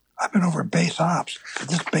said, "I've been over base ops.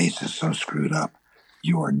 This base is so screwed up.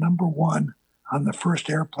 You are number one on the first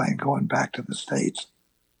airplane going back to the States."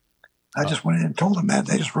 I just went in and told them that.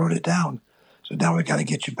 They just wrote it down. So now we got to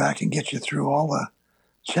get you back and get you through all the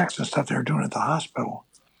checks and stuff they're doing at the hospital.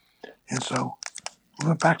 And so we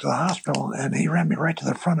went back to the hospital, and he ran me right to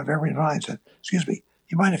the front of every line and said, "Excuse me,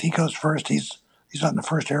 you mind if he goes first? He's on the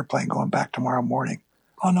first airplane going back tomorrow morning."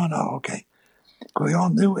 "Oh, no, okay." We all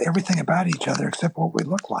knew everything about each other except what we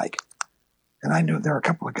looked like. And I knew there were a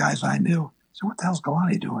couple of guys I knew. So what the hell's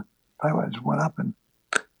Galante doing? I just went up, and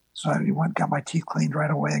so I got my teeth cleaned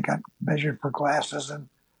right away and got measured for glasses and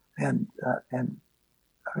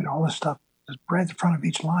I mean, all this stuff is right at the front of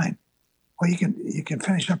each line. Well, you can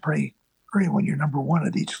finish up pretty early when you're number one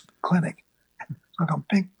at each clinic. So I go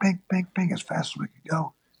ping, ping, ping, ping as fast as we could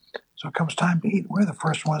go. So it comes time to eat. We're the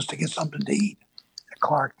first ones to get something to eat at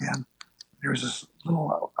Clark then. There was this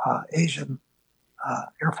little Asian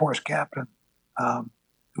Air Force captain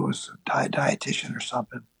who was a dietitian or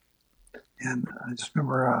something. And I just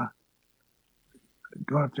remember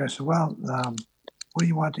going up there. I said, "Well, what do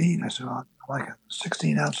you want to eat?" And I said, "I like a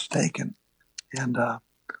 16-ounce steak and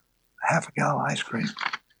half a gallon of ice cream."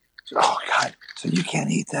 I said, "Oh, God." So you can't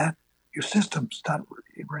eat that. Your system's not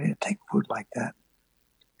ready to take food like that.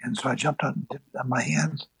 And so I jumped on my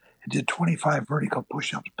hands and did 25 vertical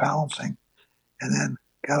push-ups balancing, and then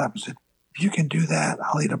got up and said, "If you can do that,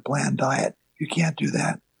 I'll eat a bland diet. If you can't do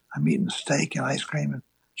that, I'm eating steak and ice cream." And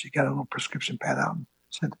she got a little prescription pad out and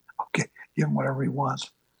said, "Okay, give him whatever he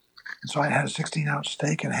wants." And so I had a 16-ounce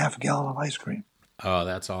steak and a half a gallon of ice cream. Oh,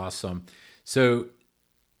 that's awesome. So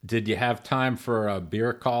did you have time for a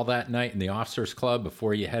beer call that night in the officers club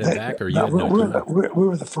before you headed back, or you had no time? We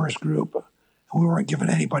were the first group. We weren't giving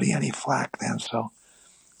anybody any flack then. So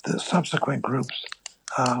the subsequent groups,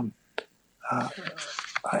 I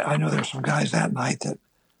know there's some guys that night that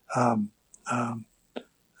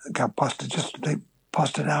got busted. They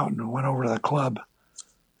busted out and went over to the club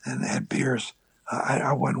and they had beers.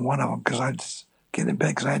 I wasn't one of them because I was getting in bed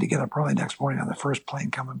because I had to get up early next morning on the first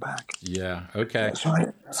plane coming back. Yeah. Okay.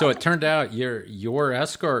 So it turned out your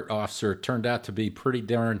escort officer turned out to be pretty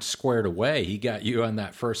darn squared away. He got you on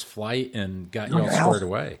that first flight and got you all squared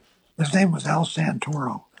away. His name was Al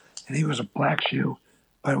Santoro, and he was a black shoe,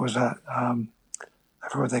 but it was I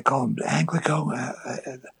forget what they call him,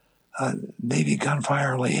 Anglico, Navy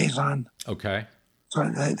gunfire liaison. Okay. So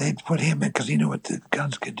they'd put him in because he knew what the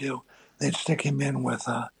guns could do. They'd stick him in with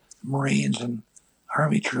Marines and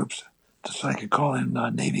Army troops so I could call in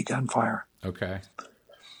Navy gunfire. Okay.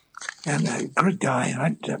 And a good guy,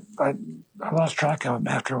 and I lost track of him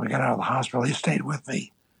after we got out of the hospital. He stayed with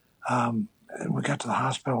me. And we got to the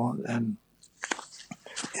hospital, and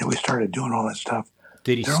we started doing all that stuff.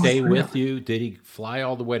 Did he stay with you? Did he fly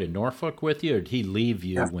all the way to Norfolk with you, or did he leave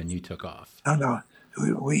you when you took off? No.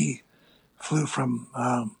 We flew from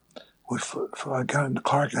I got into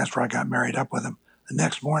Clark, and that's where I got married up with him. The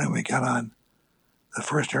next morning, we got on the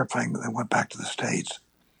first airplane that went back to the States.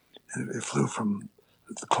 And it flew from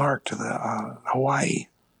the Clark to the Hawaii.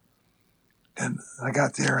 And I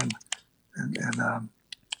got there, and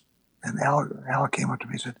And Al came up to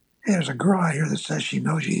me and said, "Hey, there's a girl out here that says she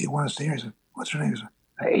knows you. You want to see her?" He said, "What's her name?" He said,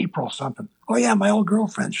 "April something." "Oh yeah, my old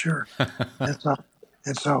girlfriend, sure." And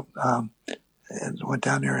went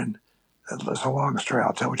down there, and it's a long story.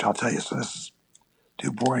 Which I'll tell you. So this is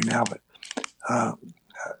too boring now, but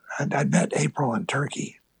I met April in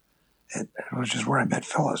Turkey, which is where I met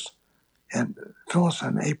Phyllis. And Phyllis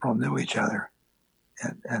and April knew each other,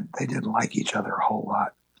 and they didn't like each other a whole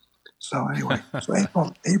lot. So anyway, so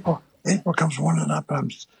April comes running up, and I'm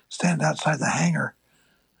standing outside the hangar.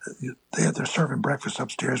 They're serving breakfast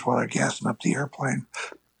upstairs while they're gassing up the airplane,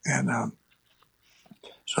 and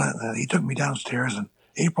so he took me downstairs, and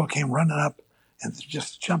April came running up and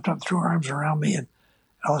just jumped up, threw her arms around me, and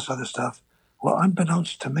all this other stuff. Well,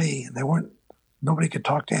 unbeknownst to me, nobody could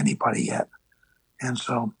talk to anybody yet, and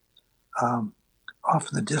so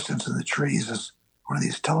off in the distance in the trees is one of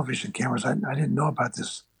these television cameras. I didn't know about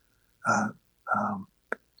this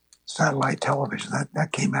satellite television.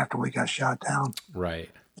 That came after we got shot down.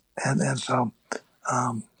 Right. And so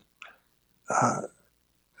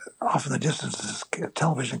off in the distance is a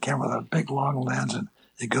television camera with a big long lens, and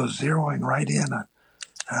it goes zeroing right in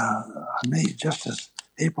on me just as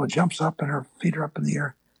April jumps up and her feet are up in the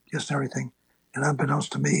air, just everything. And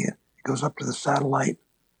unbeknownst to me, it goes up to the satellite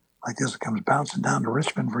like this. It comes bouncing down to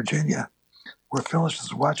Richmond, Virginia, where Phyllis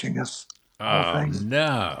is watching us. Oh,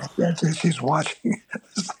 no. And she's watching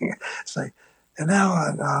this thing. And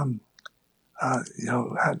now,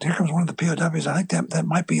 here comes one of the POWs. I think that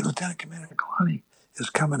might be Lieutenant Commander Kalani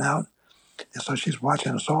is coming out. And so she's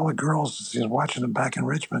watching us, all the girls. She's watching them back in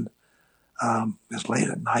Richmond. It's late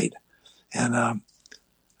at night. And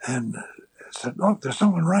said, "Oh, there's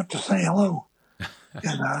someone right up to say hello."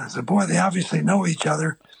 And I said, "Boy, they obviously know each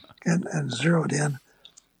other," and zeroed in.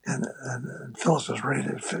 And Phyllis was ready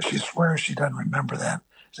to. She swears she doesn't remember that.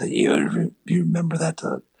 She said, "You remember that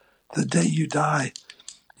the day you die,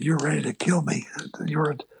 you're ready to kill me. You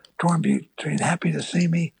were torn between happy to see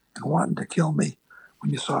me and wanting to kill me when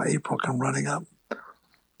you saw April come running up."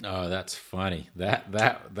 Oh, that's funny.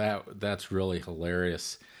 That's really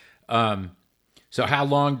hilarious. So how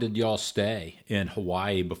long did y'all stay in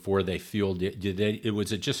Hawaii before they fueled it?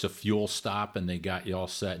 Was it just a fuel stop and they got y'all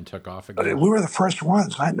set and took off again? We were the first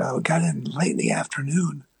ones. I got in late in the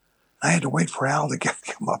afternoon. I had to wait for Al to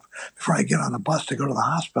come up before I get on the bus to go to the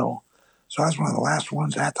hospital. So I was one of the last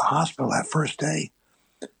ones at the hospital that first day.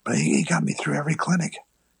 But he got me through every clinic.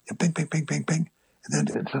 Ping, ping, ping, ping, ping. And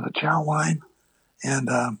then to the chow line. And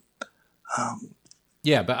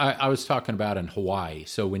yeah, but I was talking about in Hawaii.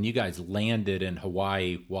 So when you guys landed in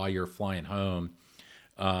Hawaii while you're flying home,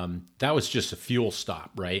 that was just a fuel stop,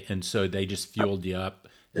 right? And so they just fueled you up.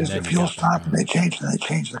 There's a fuel stop, and they changed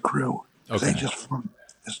the crew. Okay. They just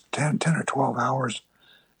it's 10 or 12 hours,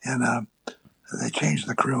 and they changed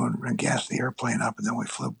the crew and gassed the airplane up, and then we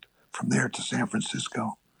flew from there to San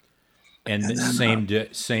Francisco. And then,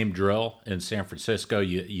 same drill in San Francisco.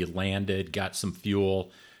 You landed, got some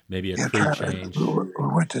fuel, maybe a crew change. We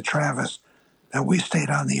went to Travis. Now we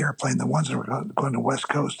stayed on the airplane. The ones that were going to West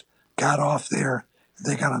Coast got off there.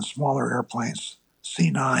 They got on smaller airplanes,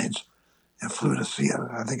 C9s, and flew to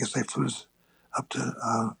I think they flew up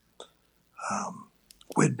to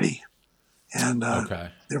Whidbey, and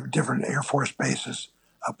there were different Air Force bases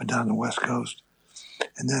up and down the West Coast.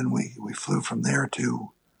 And then we flew from there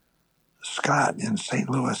to Scott in St.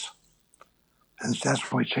 Louis. And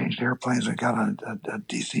that's when we changed airplanes and got on a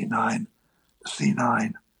DC-9, a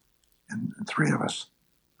C9, and three of us,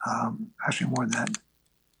 actually more than that.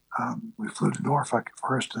 We flew to Norfolk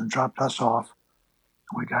first and dropped us off.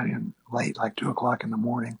 We got in late, like 2 o'clock in the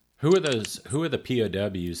morning. Who are the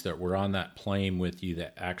POWs that were on that plane with you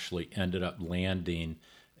that actually ended up landing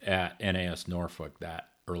at NAS Norfolk that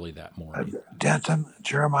early that morning?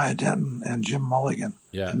 Jeremiah Denton, and Jim Mulligan,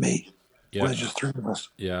 and me. Yeah. Well, just three of us.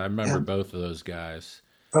 Yeah, I remember both of those guys.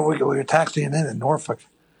 But we were taxiing in Norfolk.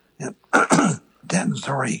 And Denton's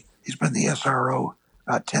already, he's been the SRO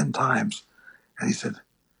about 10 times. And he said,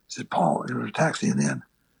 "Paul," we were taxiing in.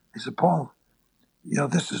 He said, "Paul,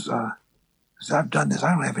 this is, I've done this.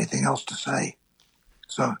 I don't have anything else to say.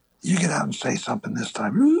 So you get out and say something this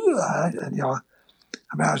time." And, I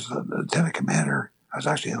was the lieutenant commander. I was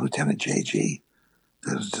actually a Lieutenant JG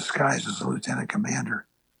that was disguised as a lieutenant commander.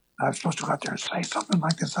 I was supposed to go out there and say something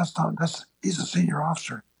like this. He's a senior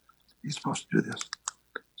officer. He's supposed to do this.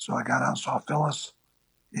 So I got out and saw Phyllis,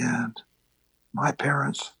 and my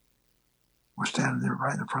parents were standing there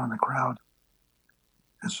right in front of the crowd.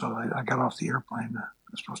 And so I got off the airplane. I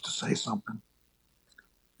was supposed to say something.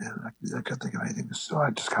 And I couldn't think of anything. So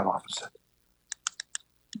I just got off and said,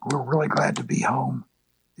 "We're really glad to be home.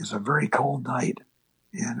 It's a very cold night,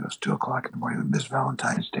 And it was 2 o'clock in the morning. We missed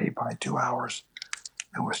Valentine's Day by 2 hours.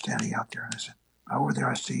 And we're standing out there. And I said, over there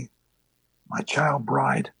I see my child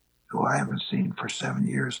bride, who I haven't seen for 7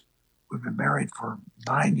 years. We've been married for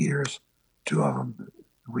 9 years. 2 of them,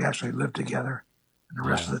 we actually lived together. And the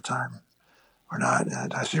rest of the time, we're not.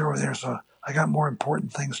 And I see her over there, so I got more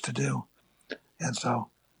important things to do. And so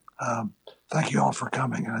thank you all for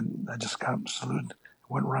coming. And I just got saluted,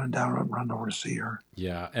 went running down and run over to see her.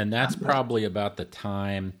 Yeah, and that's probably about the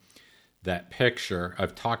time that picture,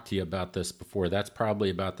 I've talked to you about this before, that's probably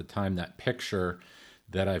about the time that picture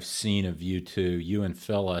that I've seen of you two, you and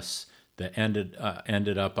Phyllis, that ended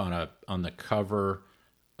up on the cover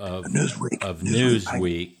of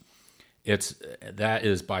Newsweek. That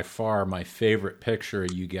is by far my favorite picture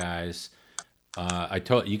of you guys. I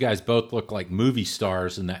told you guys both look like movie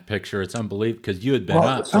stars in that picture. It's unbelievable because you had been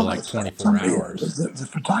up for like 24 hours. The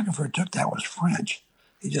photographer who took that was French.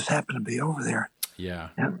 He just happened to be over there. Yeah.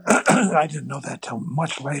 And I didn't know that till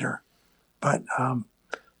much later. But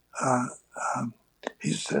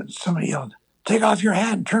he said, somebody yelled, "Take off your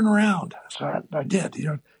hat and turn around." So I did.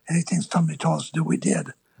 Anything somebody told us to do, we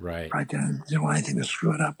did. Right. Right then, didn't want anything to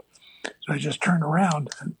screw it up. So I just turned around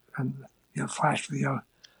and flashed the,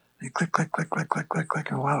 click, click, click, click, click, click, click,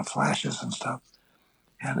 and a lot of flashes and stuff.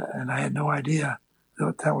 And I had no idea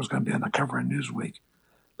that was going to be on the cover of Newsweek.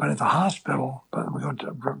 But at the hospital, we went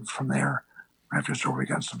from there, after it's over, we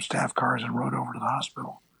got some staff cars and rode over to the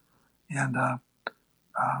hospital. And a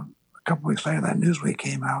couple weeks later, that Newsweek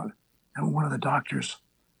came out, and one of the doctors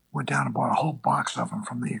went down and bought a whole box of them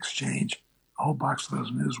from the exchange, a whole box of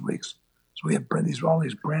those Newsweeks. So we had all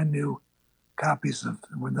these brand new copies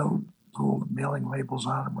with no little mailing labels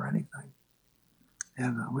on them or anything.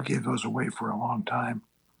 And we gave those away for a long time.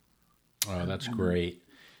 Oh, that's great.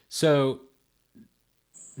 So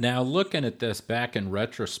now looking at this back in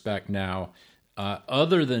retrospect now,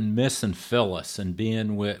 other than missing Phyllis and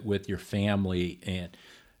being with your family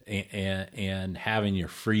and having your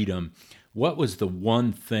freedom, what was the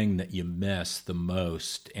one thing that you missed the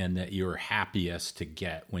most and that you were happiest to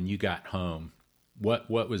get when you got home? What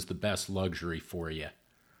was the best luxury for you?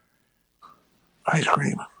 Ice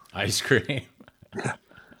cream. Ice cream. Yeah.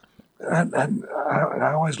 And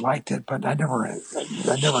I always liked it, but I never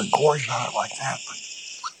gorged on it like that.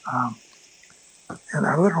 But, and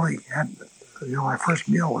I literally had, my first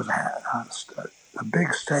meal was a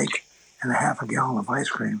big steak and a half a gallon of ice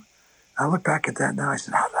cream. I look back at that now. I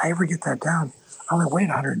said, "How did I ever get that down? I only weighed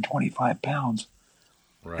 125 pounds."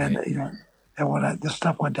 Right. And and when this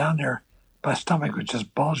stuff went down there, my stomach was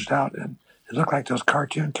just bulged out, and it looked like those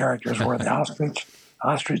cartoon characters where the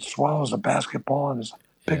ostrich swallows a basketball and there's a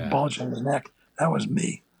big bulge in his neck. That was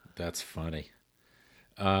me. That's funny.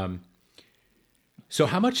 So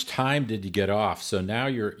how much time did you get off? So now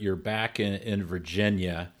you're back in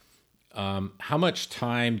Virginia. How much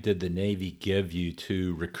time did the Navy give you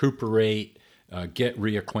to recuperate, get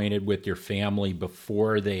reacquainted with your family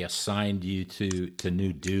before they assigned you to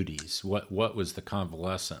new duties? What was the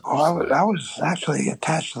convalescence? Oh, I was actually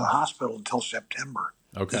attached to the hospital until September.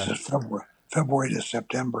 Okay. This is February to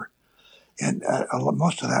September. And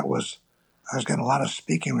most of that was, I was getting a lot of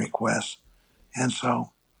speaking requests. And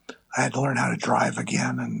so I had to learn how to drive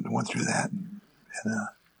again and went through that. And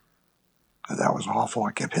that was awful.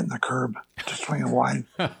 I kept hitting the curb, just swinging wide,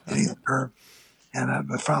 hitting the curb. And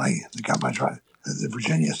but finally, they got my drive. The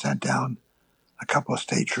Virginia sent down a couple of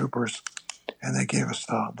state troopers, and they gave us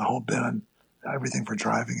the whole bit on everything for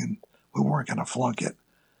driving, and we weren't going to flunk it.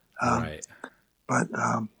 Right. But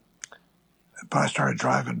I started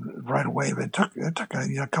driving right away. But it took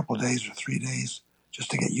a couple of days or 3 days just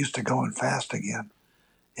to get used to going fast again.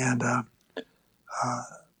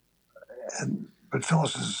 But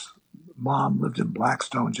Phyllis's mom lived in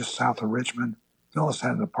Blackstone, just south of Richmond. Phyllis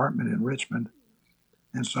had an apartment in Richmond.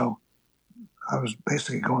 And so I was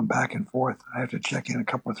basically going back and forth. I had to check in a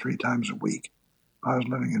couple or 3 times a week. I was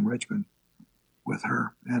living in Richmond with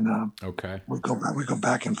her. And okay. we go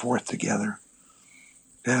back and forth together.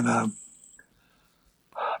 And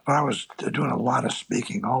but I was doing a lot of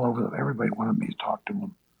speaking all over. Everybody wanted me to talk to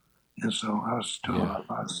them. And so I was doing a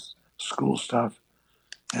lot of school stuff.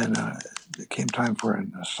 And it came time for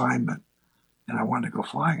an assignment, and I wanted to go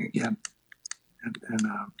flying again. I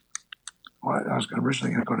was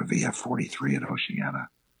originally going to go to VF-43 at Oceana,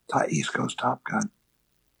 East Coast Top Gun.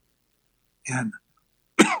 And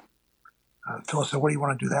Phil said, "What do you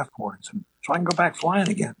want to do that for?" I said, "So I can go back flying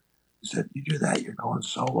again." He said, "You do that, you're going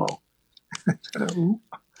solo."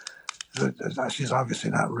 She's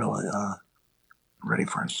obviously not really ready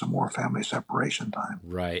for some more family separation time.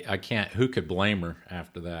 Right. I can't. Who could blame her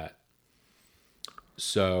after that?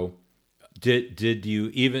 So Did you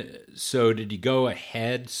even so? Did you go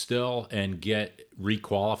ahead still and get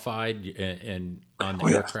requalified and on the Oh,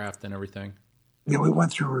 yeah. aircraft and everything? Yeah, we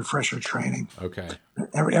went through refresher training. Okay.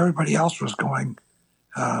 Everybody else was going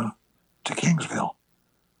to Kingsville.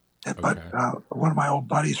 But Okay. one of my old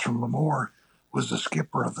buddies from Lemoore was the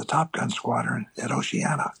skipper of the Top Gun Squadron at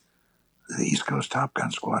Oceana, the East Coast Top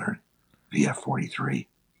Gun Squadron, VF-43.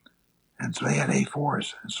 And so they had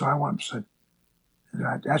A4s. And so I went and said,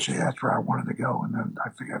 actually, that's where I wanted to go. And then I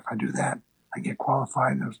figured if I do that, I get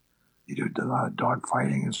qualified. And you do a lot of dog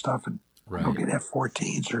fighting and stuff, and Right. go get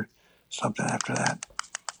F-14s or something after that.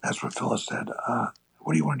 That's what Phyllis said.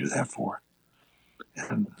 What do you want to do that for?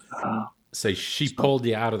 And So she pulled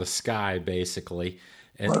you out of the sky, basically.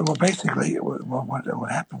 And well, basically,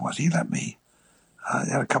 what happened was he let me. I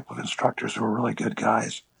had a couple of instructors who were really good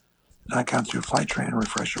guys. And I got through flight training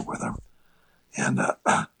refresher with them. And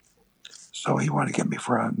so he wanted to get me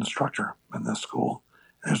for an instructor in the school.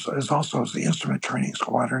 There's also the instrument training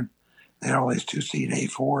squadron. They had all these 2-seat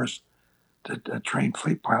A4s to train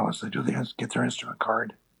fleet pilots. They get their instrument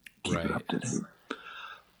card, keep it up to date.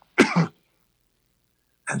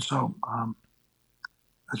 And so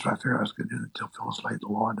that's what I figured I was going to do until Phyllis laid the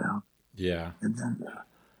law down. yeah. And then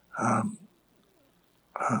I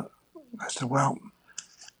said, well,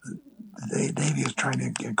 the Navy is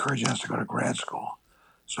trying to encourage us to go to grad school.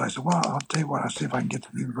 So I said, well, I'll tell you what, I'll see if I can get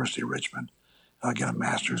to the University of Richmond. I'll get a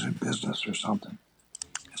master's in business or something.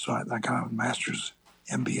 So I got a master's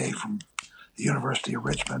MBA from the University of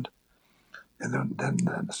Richmond. And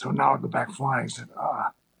then so now I go back flying. I said,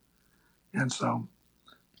 And so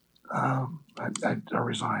I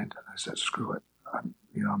resigned. I said, screw it. I'm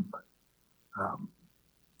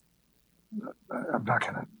not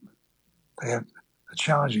going to. They had a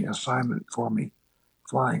challenging assignment for me,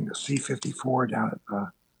 flying a C-54 down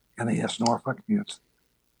at NAS Norfolk. It's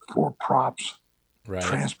 4 props, Right.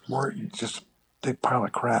 transport, and just a big pile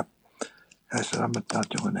of crap. And I said, I'm not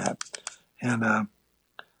doing that. And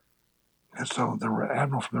so the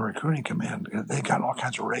admiral from the recruiting command, they got all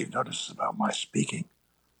kinds of rave notices about my speaking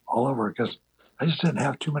all over because I just didn't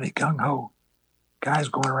have too many gung-ho guys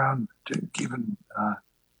going around giving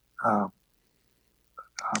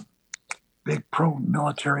big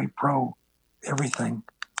pro-military, pro-everything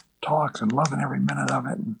talks and loving every minute of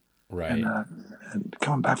it Right. and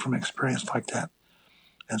coming back from an experience like that.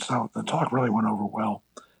 And so the talk really went over well.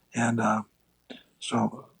 And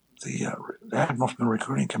so the admiral from the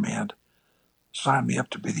recruiting command signed me up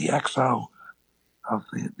to be the XO of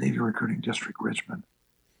the Navy Recruiting District Richmond.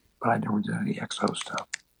 But I never did any XO stuff.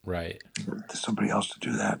 Right. Somebody else to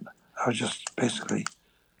do that. I was just basically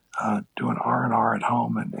doing R&R at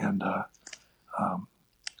home and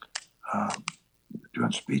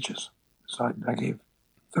doing speeches. So I gave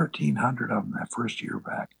 1,300 of them that first year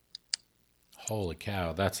back. Holy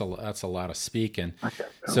cow, that's a lot of speaking. Okay.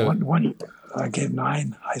 So I gave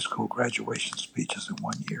 9 high school graduation speeches in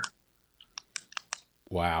 1 year.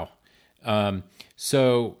 wow.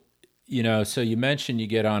 So you mentioned you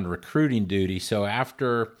get on recruiting duty. So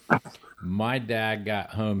after my dad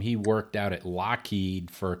got home, he worked out at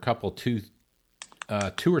Lockheed for a couple 2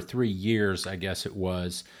 or 3 years, I guess it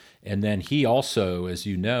was. And then he also, as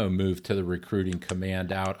you know, moved to the recruiting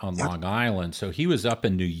command out on Long Island. So he was up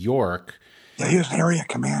in New York. Yeah, he was an area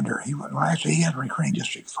commander. He had recruiting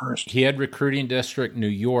district first. He had recruiting district New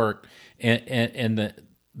York, and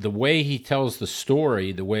the way he tells the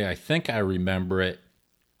story, the way I think I remember it,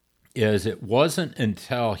 is it wasn't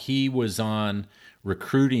until he was on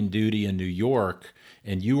recruiting duty in New York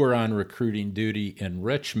and you were on recruiting duty in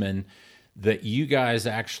Richmond that you guys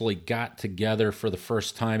actually got together for the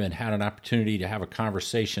first time and had an opportunity to have a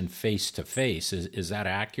conversation face to face. Is that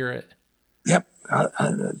accurate? Yep.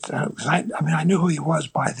 I knew who he was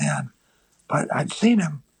by then, but I'd seen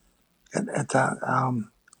him at the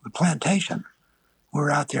plantation. We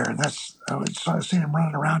were out there, and I'd seen him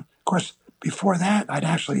running around. Of course, before that, I'd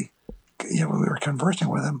actually, we were conversing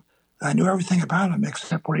with him. I knew everything about him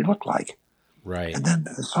except what he looked like. Right. And then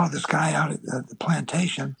I saw this guy out at the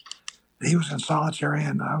plantation. He was in solitary,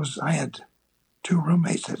 and I had 2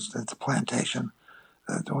 roommates at the plantation.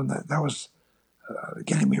 That was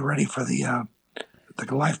getting me ready for the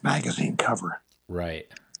Life magazine cover. Right.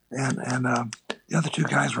 And the other 2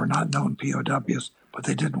 guys were not known POWs, but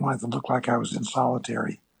they didn't want it to look like I was in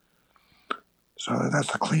solitary. So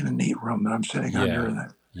that's a clean and neat room that I'm sitting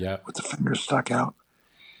under with the fingers stuck out.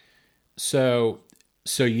 So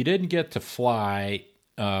you didn't get to fly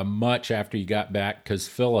much after you got back because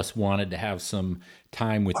Phyllis wanted to have some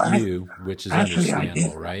time with you, which is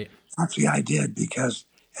understandable, right? Actually, I did because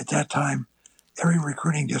at that time, every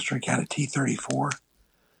recruiting district had a T-34,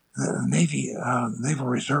 The Navy, Naval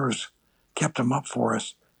Reserves kept them up for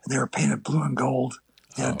us. They were painted blue and gold.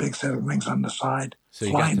 They had a Oh, big set of wings on the side, so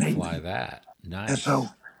you got flying to fly Navy. that. And Nice. so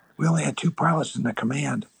we only had 2 pilots in the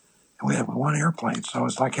command, and we had one airplane. So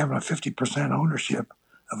it's like having a 50% ownership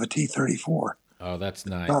of a T-34. Oh, that's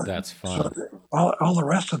nice. So, That's so fun. all the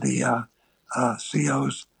rest of the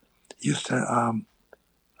COs used to,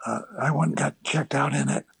 I went and got checked out in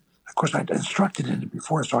it. Of course, I'd instructed in it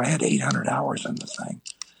before, so I had 800 hours in the thing.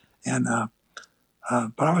 And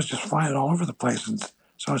but I was just flying all over the place. And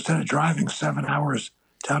so instead of driving 7 hours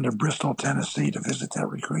down to Bristol, Tennessee to visit that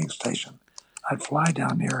recruiting station, I'd fly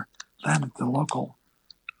down there, land at the local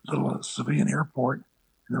little civilian airport,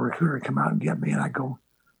 and the recruiter would come out and get me, and I'd go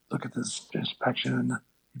look at this inspection, and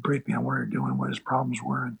he'd brief me on what you're doing, what his problems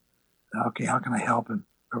were, and okay, how can I help? And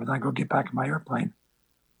then I go get back in my airplane,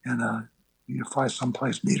 and you fly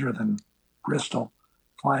someplace neater than Bristol,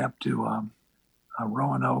 fly up to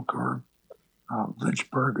Roanoke or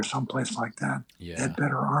Lynchburg or someplace like that. They Yeah. had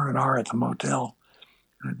better R&R at the motel,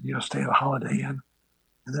 and stay at a Holiday Inn,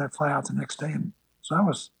 and then I'd fly out the next day. And so I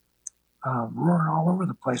was roaring all over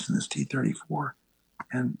the place in this T-34,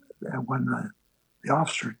 and when the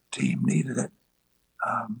officer team needed it,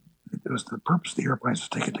 it was the purpose of the airplanes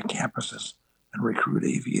to take it to campuses and recruit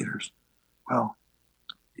aviators. Well,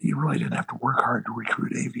 you really didn't have to work hard to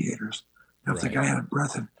recruit aviators. If the Right. guy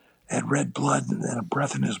had red blood and a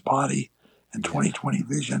breath in his body and Yeah. 20/20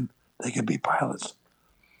 vision, they could be pilots.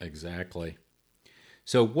 Exactly.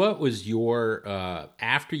 So, what was your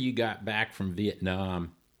after you got back from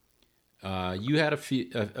Vietnam? You had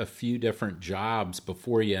a few different jobs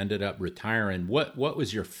before you ended up retiring. What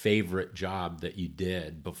was your favorite job that you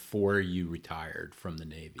did before you retired from the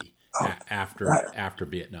Navy after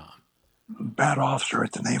Vietnam? Bad officer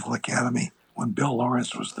at the Naval Academy when Bill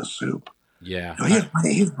Lawrence was the soup. Yeah,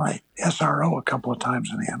 He was my SRO a couple of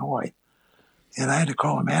times in Hanoi, and I had to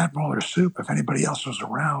call him Admiral or Soup if anybody else was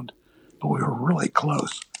around, but we were really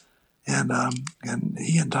close. And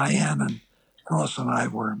he and Diane and Phyllis and I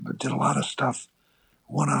did a lot of stuff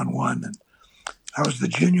one-on-one. And I was the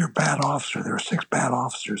junior bad officer. There were 6 bad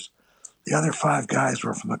officers. The other 5 guys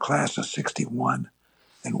were from the class of 61,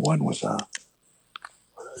 and one was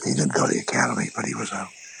he didn't go to the academy, but he was a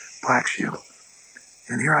black shoe.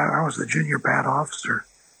 And here I was the junior bad officer,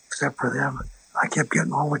 except for them. I kept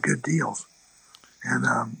getting all the good deals. And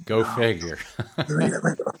go figure.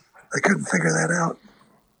 they couldn't figure that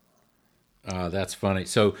out. That's funny.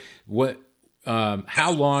 So, what?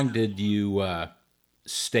 How long did you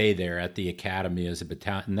stay there at the academy as a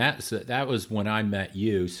battalion? And that was when I met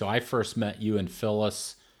you. So I first met you and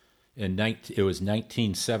Phyllis it was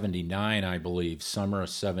 1979, I believe, summer of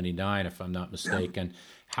 '79, if I'm not mistaken.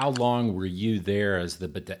 How long were you there as the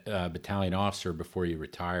battalion officer before you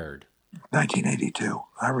retired? 1982.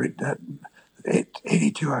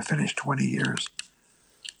 82. I finished 20 years,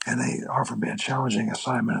 and they offered me a challenging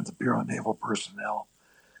assignment at the Bureau of Naval Personnel,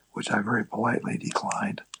 which I very politely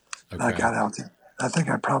declined. And I Okay. got out there. I think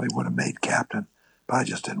I probably would have made captain, but I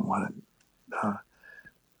just didn't want it.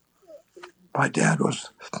 My dad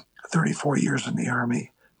was 34 years in the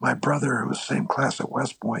Army. My brother, who was the same class at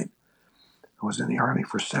West Point, was in the Army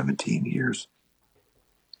for 17 years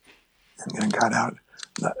and got out.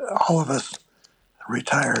 All of us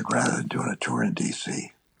retired rather than doing a tour in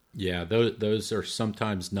D.C. Yeah, those are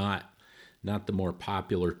sometimes not the more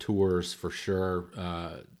popular tours for sure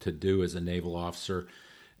to do as a naval officer.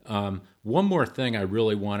 One more thing I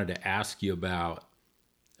really wanted to ask you about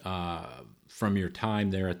from your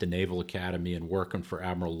time there at the Naval Academy and working for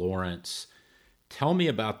Admiral Lawrence. Tell me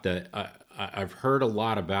about I've heard a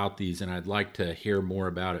lot about these, and I'd like to hear more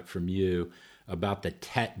about it from you, about the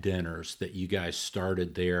Tet dinners that you guys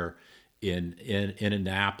started there in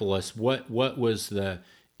Annapolis. What was the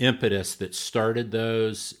impetus that started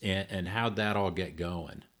those, and how'd that all get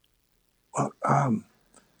going? Well,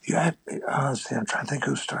 you had, let's see, I'm trying to think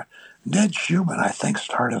who started. Ned Schumann, I think,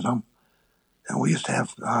 started them. And we used to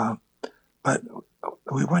have, but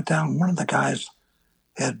we went down, one of the guys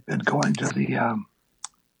had been going to the,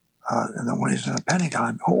 and then when he's in the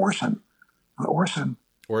Pentagon, Orson Orson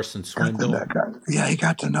Swindle. he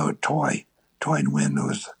got to know Toy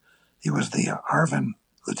Nguyen, he was the Arvin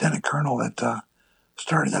lieutenant colonel that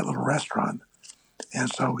started that little restaurant. And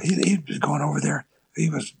so he was going over there. He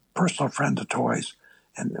was a personal friend of Toy's.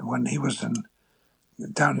 And when he was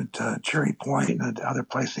down at Cherry Point and other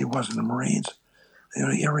places, he was in the Marines.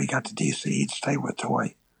 Whenever he got to D.C., he'd stay with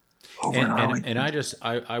Toy over in Arlington. And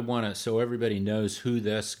I want to, so everybody knows who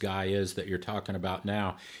this guy is that you're talking about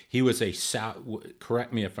now. He was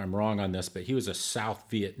correct me if I'm wrong on this, but he was a South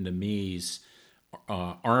Vietnamese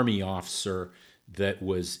Army officer that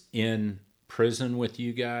was in prison with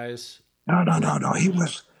you guys? No. He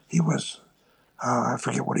was. I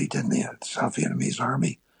forget what he did in the South Vietnamese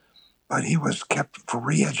army, but he was kept for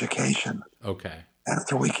re-education Okay.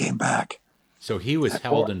 after we came back. So he was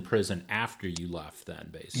held in prison after you left then,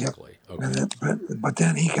 basically. Yep. Okay. But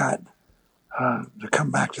then he got to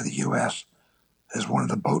come back to the U.S. as one of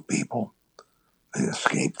the boat people. They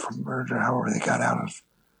escaped from murder, however they got out of.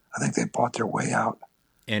 I think they bought their way out.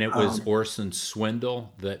 And it was Orson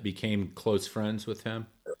Swindle that became close friends with him?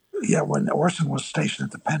 Yeah, when Orson was stationed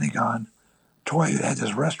at the Pentagon, Toy had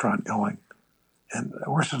this restaurant going. And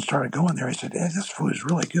Orson started going there. He said, hey, this food is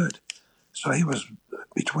really good. So he was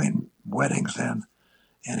between weddings then,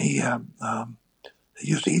 and he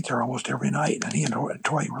used to eat there almost every night. And he and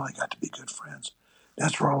Toy really got to be good friends.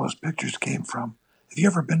 That's where all those pictures came from. Have you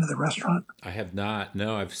ever been to the restaurant? I have not.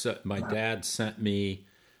 No, my dad sent me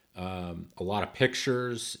a lot of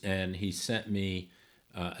pictures, and he sent me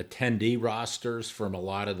attendee rosters from a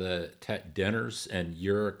lot of the dinners, and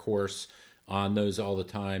you're, of course, on those all the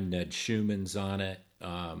time. Ned Schumann's on it.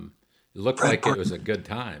 It looked Fred like Burton. It was a good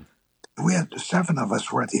time. We had 7 of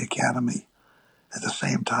us were at the Academy at the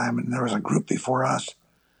same time, and there was a group before us,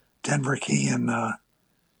 Denver Key and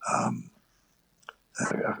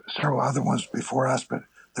several other ones before us, but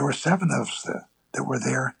there were 7 of us that were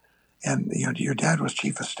there. And your dad was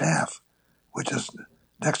chief of staff, which is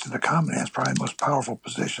next to the commandant's probably the most powerful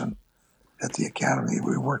position at the Academy.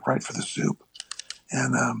 We worked right for the soup.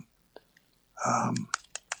 And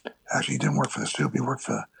actually, he didn't work for the soup. He worked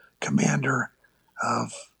for the commander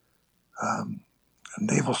of a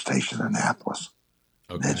naval station in Annapolis.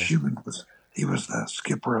 Okay. Ned Schumann was the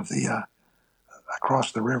skipper of the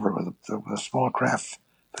across the river where the small craft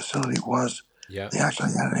facility was. Yeah. They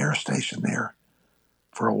actually had an air station there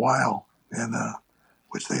for a while, and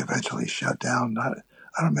which they eventually shut down. I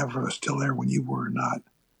don't remember if it was still there when you were or not.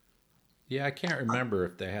 Yeah, I can't remember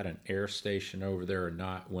if they had an air station over there or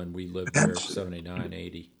not when we lived there, 79,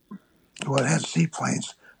 80. Well, it had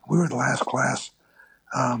seaplanes. We were the last class.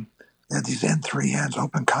 They had these N3Ns,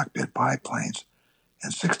 open cockpit biplanes,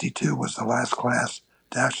 and 62 was the last class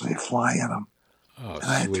to actually fly in them. Oh, and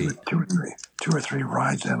I had sweet. two or three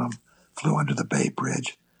rides in them. Flew under the Bay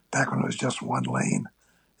Bridge back when it was just one lane,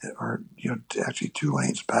 or actually 2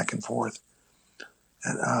 lanes back and forth.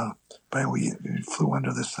 And but anyway, we flew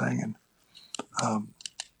under this thing, and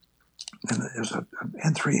it was an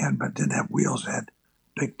N3N, but didn't have wheels. It had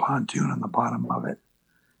big pontoon on the bottom of it,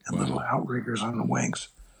 and Wow. little outriggers on the wings.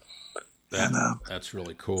 That's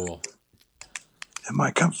really cool. And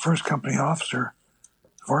my first company officer,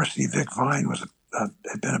 Varsity Vic Vine,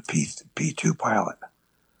 had been a P2 pilot,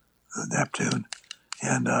 the Neptune,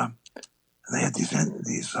 and they had these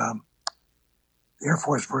the Air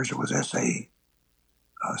Force version was SA-16,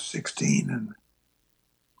 and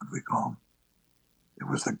what do we call them? It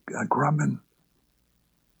was a Grumman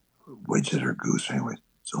widget or goose, anyway.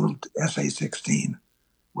 So little SA-16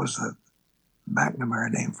 was the McNamara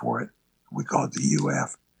name for it. We call it the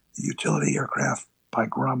UF, the Utility Aircraft by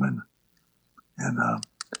Grumman, and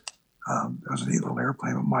it was a neat little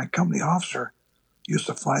airplane. But my company officer used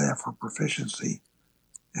to fly that for proficiency,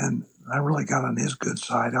 and I really got on his good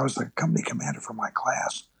side. I was the company commander for my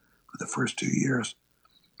class for the first 2 years,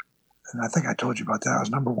 and I think I told you about that. I was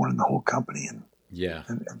number 1 in the whole company and Yeah.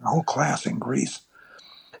 the whole class in Greece.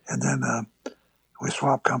 And then we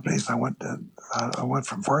swapped companies. I went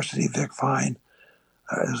from Varsity Vic Vine.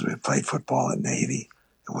 We played football at Navy.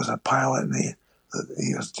 It was a pilot, and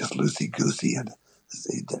he was just loosey-goosey, and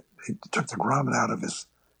he took the grommet out of his,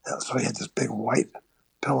 so he had this big white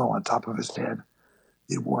pillow on top of his head.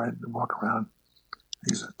 He wore it and walk around.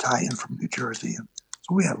 He's Italian from New Jersey, and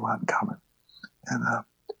so we had a lot in common. And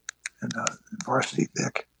Varsity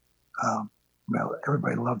Vic, well,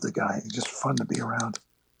 everybody loved the guy. He's just fun to be around.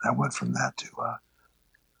 I went from that to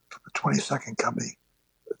the 22nd Company,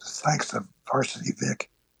 thanks to Varsity Vic.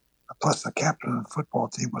 Plus, the captain of the football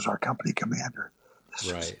team was our company commander.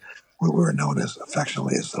 Right. We were known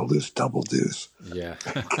affectionately as the Loose Double Deuce. Yeah.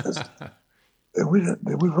 Because we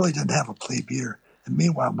really didn't have a plebe year. And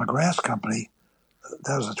meanwhile, McGrath's company,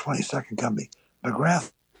 that was the 22nd Company.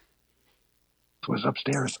 McGrath was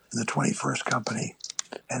upstairs in the 21st Company,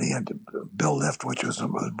 and he had Bill Lift, which was a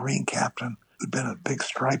Marine captain, who'd been a big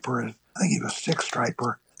striper. I think he was 6th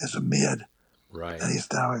striper as a mid. Right. And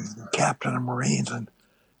he's now the captain of Marines, and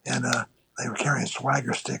they were carrying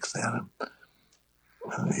swagger sticks then.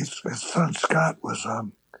 And his son Scott was a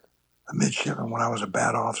midshipman when I was a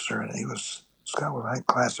bad officer, and Scott was in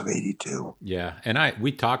class of 82. Yeah, and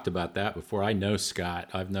we talked about that before. I know Scott.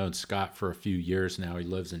 I've known Scott for a few years now. He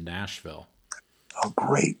lives in Nashville. a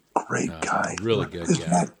great guy. Really good His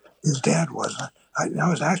guy. dad was. I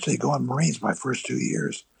was actually going Marines my first 2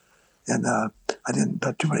 years, and I didn't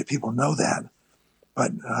let too many people know that.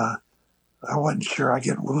 But I wasn't sure. I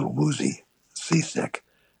get a little woozy, seasick,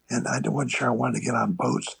 and I wasn't sure I wanted to get on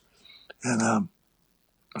boats. And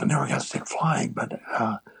I never got sick flying, but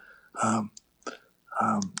I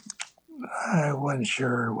wasn't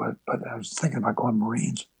sure what. But I was thinking about going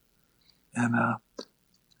Marines, and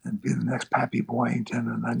be the next Pappy Boyington,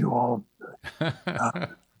 and I knew all.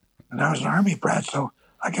 And I was an Army brat, so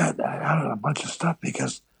I got out of a bunch of stuff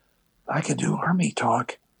because I could do Army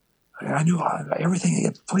talk. I knew everything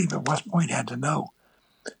a plebe at West Point had to know.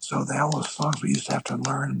 So all those songs we used to have to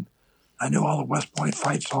learn. I knew all the West Point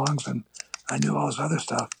fight songs, and I knew all this other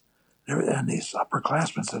stuff. And these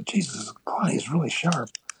upperclassmen said, "Jesus, he's really sharp."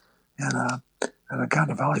 And I got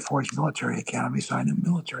to Valley Forge Military Academy, so I knew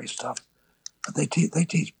military stuff. But they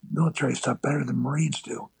teach military stuff better than Marines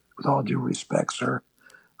do, with all due respect, sir.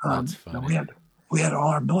 That's funny. We had all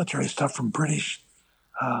our military stuff from British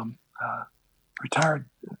retired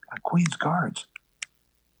Queen's Guards,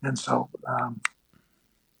 and so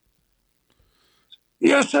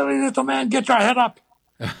you silly little man, get your head up.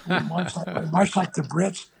 March like the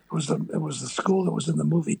Brits. It was the school that was in the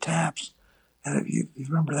movie Taps, and if you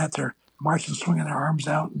remember that, they're marching, swinging their arms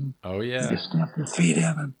out, and oh yeah, they stamp their feet in,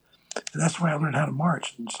 and that's where I learned how to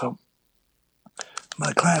march. And so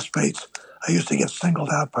my classmates, I used to get singled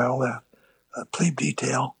out by all the plebe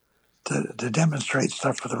detail to demonstrate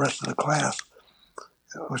stuff for the rest of the class,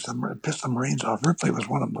 which pissed the Marines off. Ripley was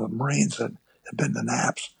one of the Marines that had been to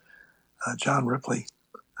Naps. John Ripley,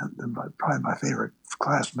 probably my favorite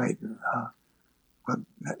classmate. But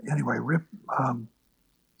anyway,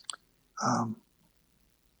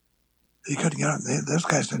 he couldn't get on. Those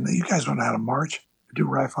guys didn't. You guys don't know how to march. Do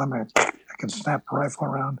rifle. I can snap a rifle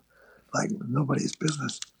around like nobody's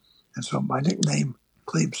business. And so my nickname,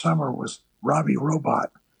 Plebe Summer, was Robbie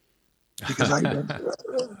Robot, because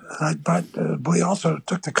we also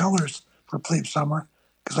took the colors for Plebe Summer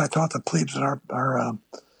because I taught the plebes in our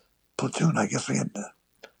platoon. I guess we had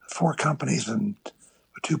 4 companies and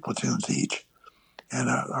 2 platoons each, and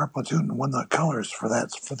our platoon won the colors for the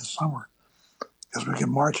summer because we can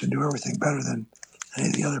march and do everything better than any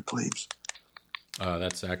of the other plebes. Oh,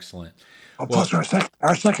 that's excellent. Well, plus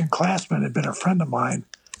our second classman had been a friend of mine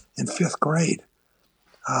in 5th grade,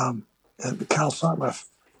 and Cal Sutliff,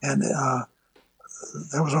 and that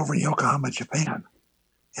was over in Yokohama, Japan.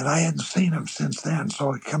 And I hadn't seen him since then,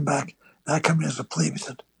 so I come back, and I come in as a plebe. He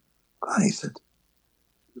said,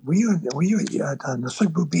 were you at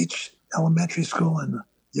Nasugbu Beach Elementary School in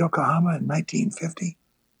Yokohama in 1950?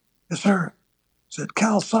 Yes, sir. He said,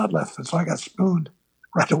 Cal Sutliff. And so I got spooned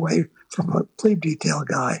right away from a plebe detail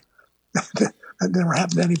guy. That never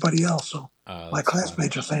happened to anybody else. So my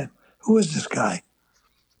classmates are saying, who is this guy?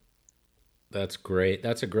 That's great.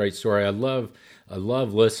 That's a great story. I love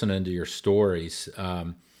listening to your stories.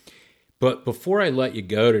 But before I let you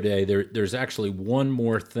go today, there's actually one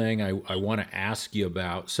more thing I want to ask you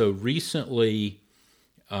about. So recently,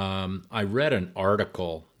 I read an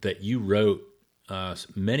article that you wrote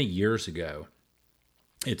many years ago.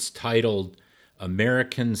 It's titled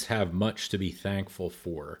 "Americans Have Much to Be Thankful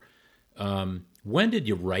For." When did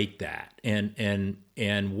you write that, and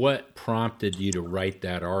what prompted you to write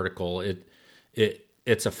that article?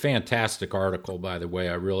 It's a fantastic article, by the way.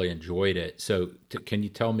 I really enjoyed it. So can you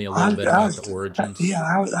tell me a little bit about the origins? Yeah,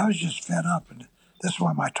 I was just fed up, and this is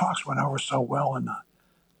why my talks went over so well in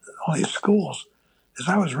all these schools, is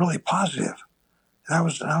I was really positive. And I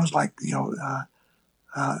was like, the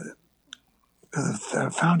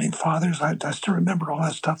founding fathers. I still remember all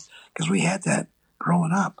that stuff because we had that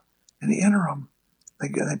growing up. In the interim, they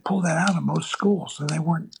pulled that out of most schools, and they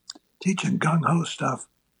weren't teaching gung-ho stuff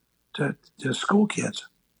to school kids.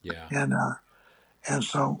 Yeah. And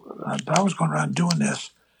so I was going around doing this,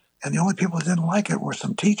 and the only people that didn't like it were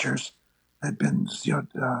some teachers that had been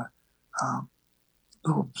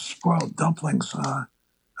little spoiled dumplings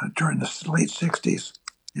during the late 60s.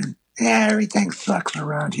 And, everything sucks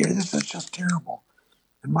around here. This is just terrible.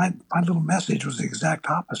 And my little message was the exact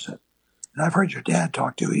opposite. And I've heard your dad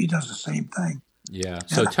talk to. He does the same thing. Yeah.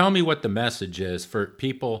 So tell me what the message is for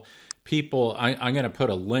people. I'm going to put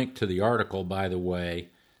a link to the article, by the way,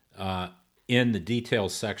 in the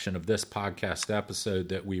details section of this podcast episode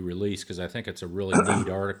that we released, because I think it's a really neat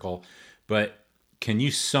article. But can you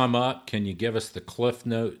sum up? Can you give us the Cliff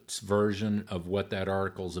Notes version of what that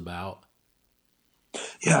article's about?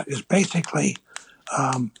 Yeah, it's basically,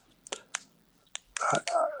 and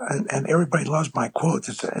everybody loves my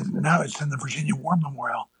quotes. Now it's in the Virginia War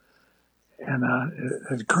Memorial. And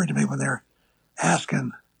it occurred to me when they're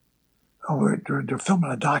asking, they're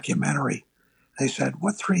filming a documentary. They said,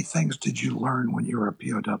 what 3 things did you learn when you were a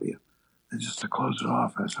POW? And just to close it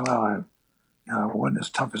off, I said, well, I wasn't as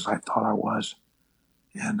tough as I thought I was.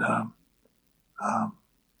 And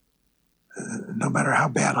no matter how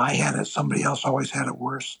bad I had it, somebody else always had it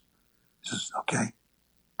worse. He says, okay,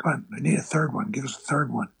 go ahead. I need a 3rd one. Give us a 3rd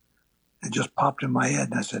one. It just popped in my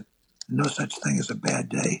head, and I said, no such thing as a bad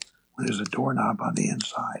day when there's a doorknob on the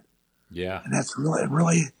inside. Yeah. And that's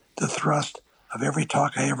really the thrust of every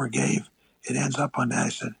talk I ever gave. It ends up on that. I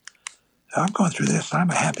said, I'm going through this. I'm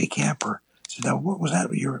a happy camper. I said, now, what was that?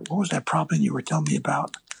 What was that problem you were telling me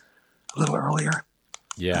about a little earlier?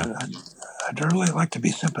 Yeah. I'd really like to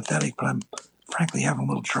be sympathetic, but I'm frankly having a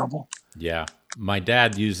little trouble. Yeah. My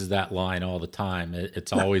dad uses that line all the time.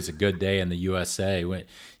 It's always a good day in the USA. When you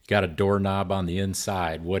got a doorknob on the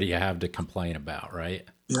inside, what do you have to complain about, right?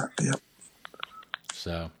 Yeah.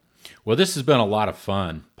 So, well, this has been a lot of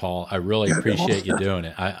fun, Paul. I really appreciate you doing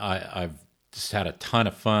it. I've just had a ton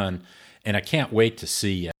of fun, and I can't wait to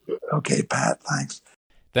see you. Okay, Pat, thanks.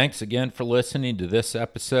 Thanks again for listening to this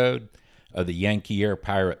episode of the Yankee Air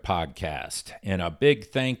Pirate Podcast. And a big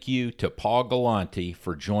thank you to Paul Galante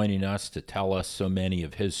for joining us to tell us so many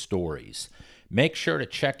of his stories. Make sure to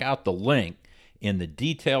check out the link in the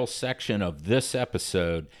details section of this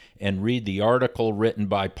episode and read the article written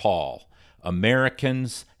by Paul.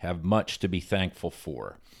 Americans have much to be thankful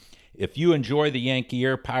for. If you enjoy the Yankee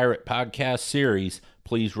Air Pirate Podcast series,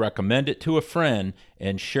 please recommend it to a friend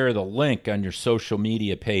and share the link on your social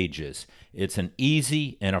media pages. It's an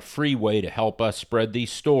easy and a free way to help us spread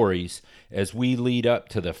these stories as we lead up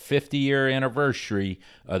to the 50-year anniversary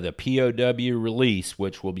of the POW release,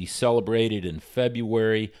 which will be celebrated in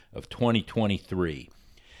February of 2023.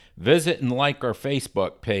 Visit and like our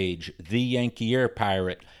Facebook page, The Yankee Air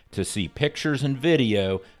Pirate, to see pictures and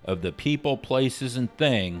video of the people, places, and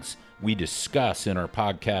things we discuss in our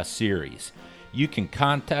podcast series. You can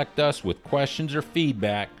contact us with questions or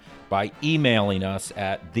feedback by emailing us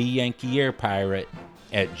at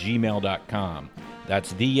theyankeeairpirate@gmail.com.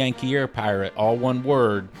 That's theyankeeairpirate, all one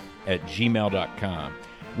word, @gmail.com.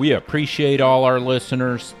 We appreciate all our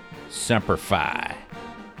listeners. Semper Fi.